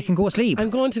breathe, and you can go sleep. I'm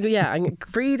going to, I can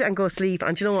breathe and go sleep.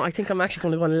 And you know what? I think I'm actually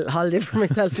going to go on a little holiday for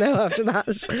myself now after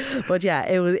that. But yeah,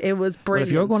 it was brilliant. Well,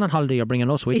 if you're going on holiday, you're bringing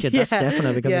us with you. That's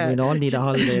definite, because we all need a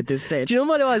holiday at this stage. Do you know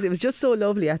what it was? It was just so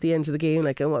lovely at the end of the game.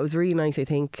 Like, and what was really nice, I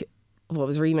think, what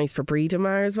was really nice for Breda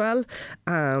Marr as well,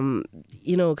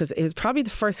 because it was probably the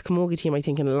first Camogie team, I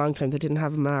think, in a long time that didn't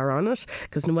have a Marr on it,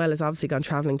 because Noel has obviously gone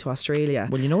travelling to Australia.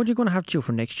 Well, you know what you're going to have to do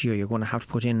for next year? You're going to have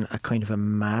to put in a kind of a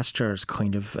Masters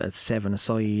kind of a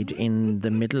 7-a-side in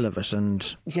the middle of it.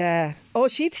 And yeah,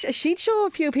 she'd show a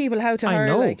few people how to I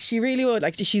know. Like, she really would.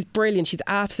 Like, she's brilliant. She's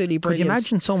absolutely brilliant. Could you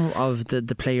imagine some of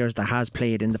the players that has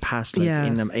played in the past, like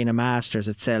in a Masters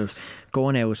itself,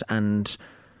 going out and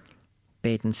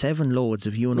baiting 7 loads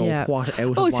of what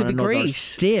out of one another great.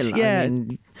 still. Yeah. I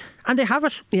mean, And they have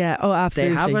it. Yeah, oh,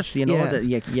 absolutely. They have it. You know,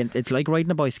 that it's like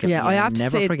riding a bicycle. Yeah, I have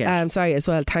never to say, forget. sorry as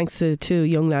well, thanks to two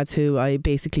young lads who I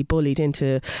basically bullied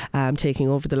into taking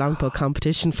over the long putt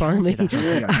competition for me.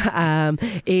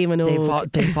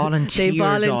 Eamon They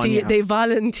volunteered. They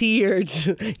volunteered.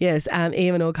 Yes,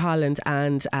 Eamon O'Colland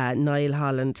and Niall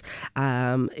Holland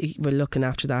were looking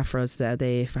after that for us.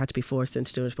 They had to be forced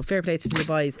into doing it. But fair play to the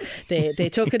boys. They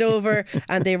took it over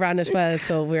and they ran it well.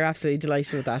 So we're absolutely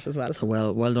delighted with that as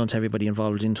well. Well done to everybody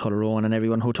involved in Tullaroan and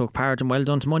everyone who took part, and well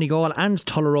done to Moneygall and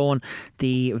Tullaroan,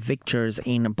 the victors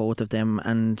in both of them.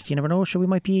 And you never know, sure, we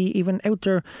might be even out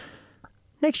there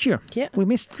next year. Yeah, we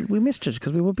missed it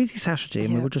because we were busy Saturday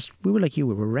and we were like you,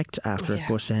 we were wrecked after it.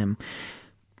 But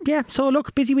so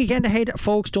look, busy weekend ahead,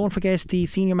 folks. Don't forget the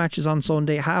senior matches on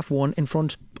Sunday, 1:30 in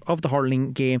front of the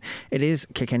hurling game. It is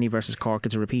Kilkenny versus Cork.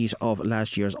 It's a repeat of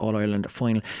last year's All-Ireland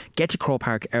final. Get to Croke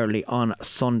Park early on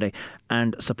Sunday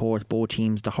and support both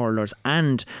teams, the hurlers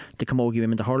and the Camogie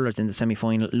women. The hurlers in the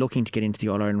semi-final looking to get into the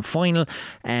All-Ireland final,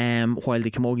 while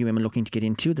the Camogie women looking to get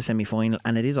into the semi-final.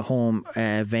 And it is a home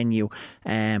venue,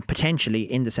 potentially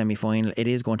in the semi-final. It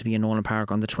is going to be in Nolan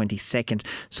Park on the 22nd,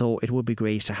 so it would be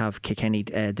great to have Kilkenny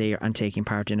there and taking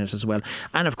part in it as well.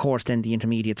 And of course then the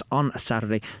intermediates on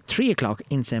Saturday, 3 o'clock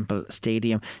in Semple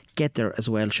Stadium. Get there as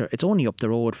well. Sure, it's only up the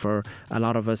road for a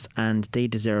lot of us and they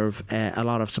deserve a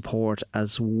lot of support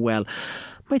as well.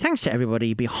 My thanks to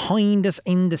everybody behind us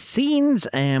in the scenes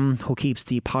who keeps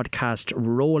the podcast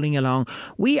rolling along.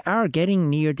 We are getting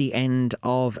near the end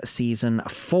of season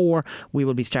 4. We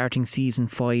will be starting season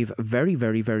 5 very,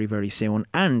 very, very, very soon.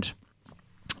 And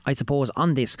I suppose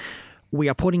on this, we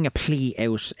are putting a plea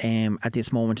out at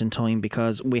this moment in time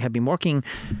because we have been working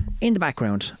in the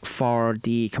background for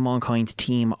the Camán Caint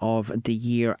Team of the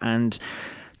Year, and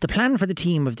the plan for the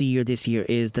Team of the Year this year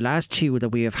is the last 2 that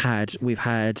we've had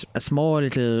a small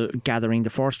little gathering. The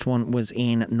first one was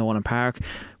in Nolan Park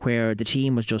where the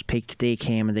team was just picked. They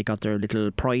came and they got their little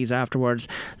prize afterwards.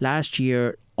 Last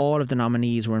year all of the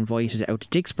nominees were invited out to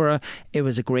Dixborough. It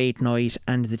was a great night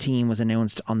and the team was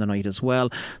announced on the night as well.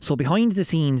 So behind the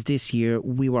scenes this year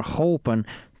we were hoping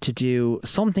to do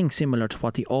something similar to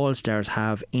what the All-Stars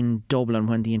have in Dublin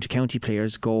when the inter-county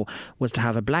players go, was to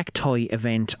have a black tie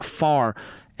event for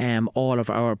all of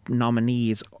our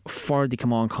nominees for the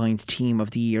Camán Caint Team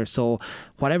of the Year. So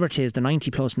whatever it is, the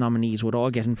 90 plus nominees would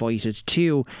all get invited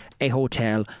to a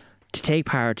hotel to take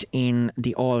part in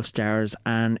the All-Stars,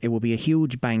 and it will be a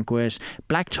huge banquet,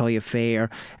 black tie affair,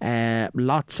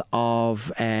 lots of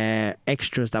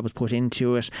extras that was put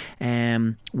into it,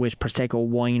 with Prosecco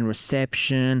wine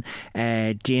reception,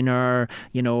 dinner,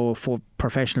 for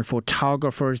professional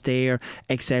photographers there,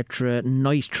 etc.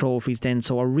 Nice trophies then.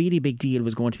 So a really big deal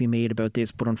was going to be made about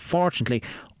this, but unfortunately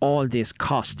all this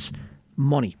costs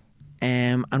money.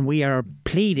 And we are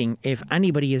pleading, if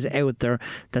anybody is out there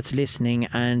that's listening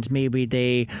and maybe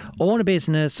they own a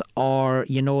business or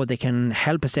they can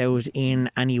help us out in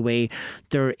any way,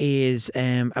 there is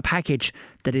a package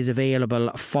that is available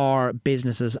for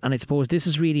businesses, and I suppose this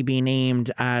is really being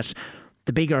aimed at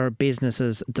the bigger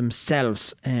businesses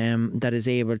themselves, that is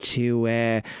able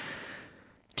to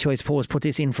I suppose put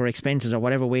this in for expenses or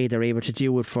whatever way they're able to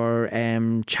do it for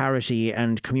charity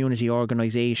and community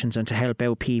organisations, and to help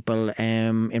out people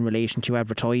in relation to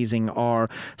advertising or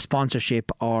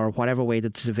sponsorship or whatever way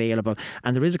that's available.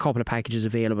 And there is a couple of packages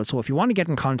available, so if you want to get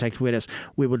in contact with us,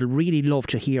 we would really love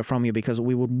to hear from you, because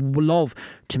we would love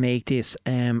to make this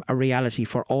a reality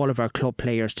for all of our club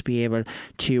players, to be able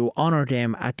to honour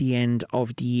them at the end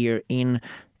of the year in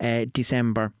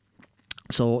December.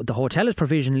 So the hotel is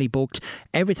provisionally booked.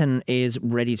 Everything is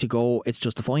ready to go. It's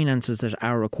just the finances that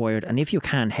are required. And if you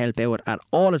can help out at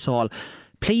all,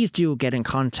 please do get in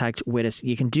contact with us.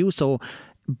 You can do so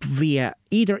via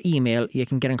either email. You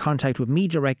can get in contact with me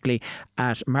directly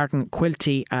at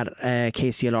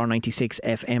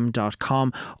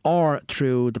martinquilty@kclr96fm.com, or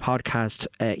through the podcast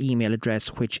email address,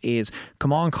 which is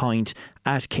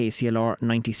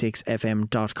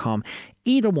camancaint@kclr96fm.com.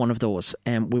 Either one of those,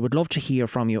 we would love to hear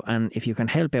from you, and if you can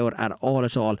help out at all,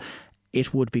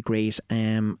 it would be great.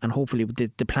 And hopefully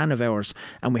the plan of ours,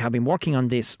 and we have been working on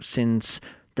this since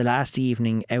the last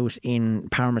evening out in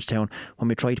Palmerstown when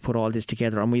we tried to put all this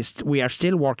together, and we are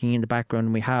still working in the background,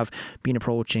 and we have been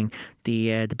approaching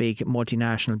the big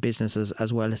multinational businesses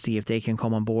as well to see if they can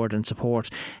come on board and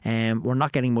support. We're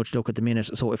not getting much luck at the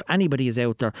minute, so if anybody is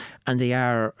out there and they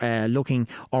are looking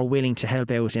or willing to help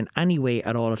out in any way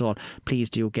at all, please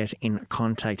do get in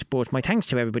contact. But my thanks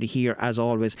to everybody here as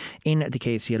always in the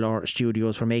KCLR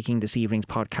studios for making this evening's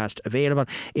podcast available.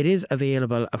 It is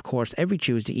available, of course, every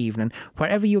Tuesday evening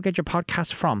wherever you get your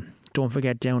podcast from. don't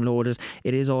forget, download it.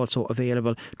 It is also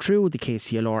available through the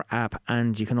KCLR app,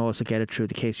 and you can also get it through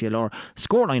the KCLR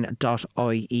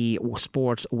scoreline.ie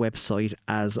sports website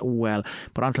as well.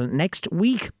 But until next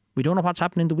week, we don't know what's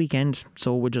happening the weekend,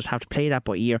 so we'll just have to play that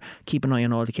by ear. Keep an eye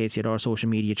on all the KCLR social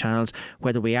media channels,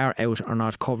 whether we are out or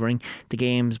not covering the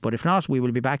games. But if not, we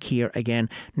will be back here again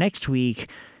next week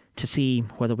to see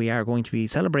whether we are going to be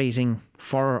celebrating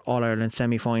for All-Ireland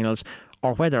semi-finals,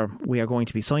 or whether we are going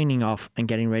to be signing off and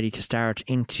getting ready to start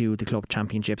into the club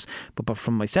championships. But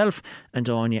from myself and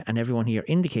Anya and everyone here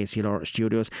in the KCLR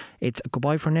studios, it's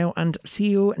goodbye for now and see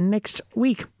you next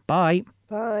week. Bye.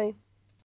 Bye.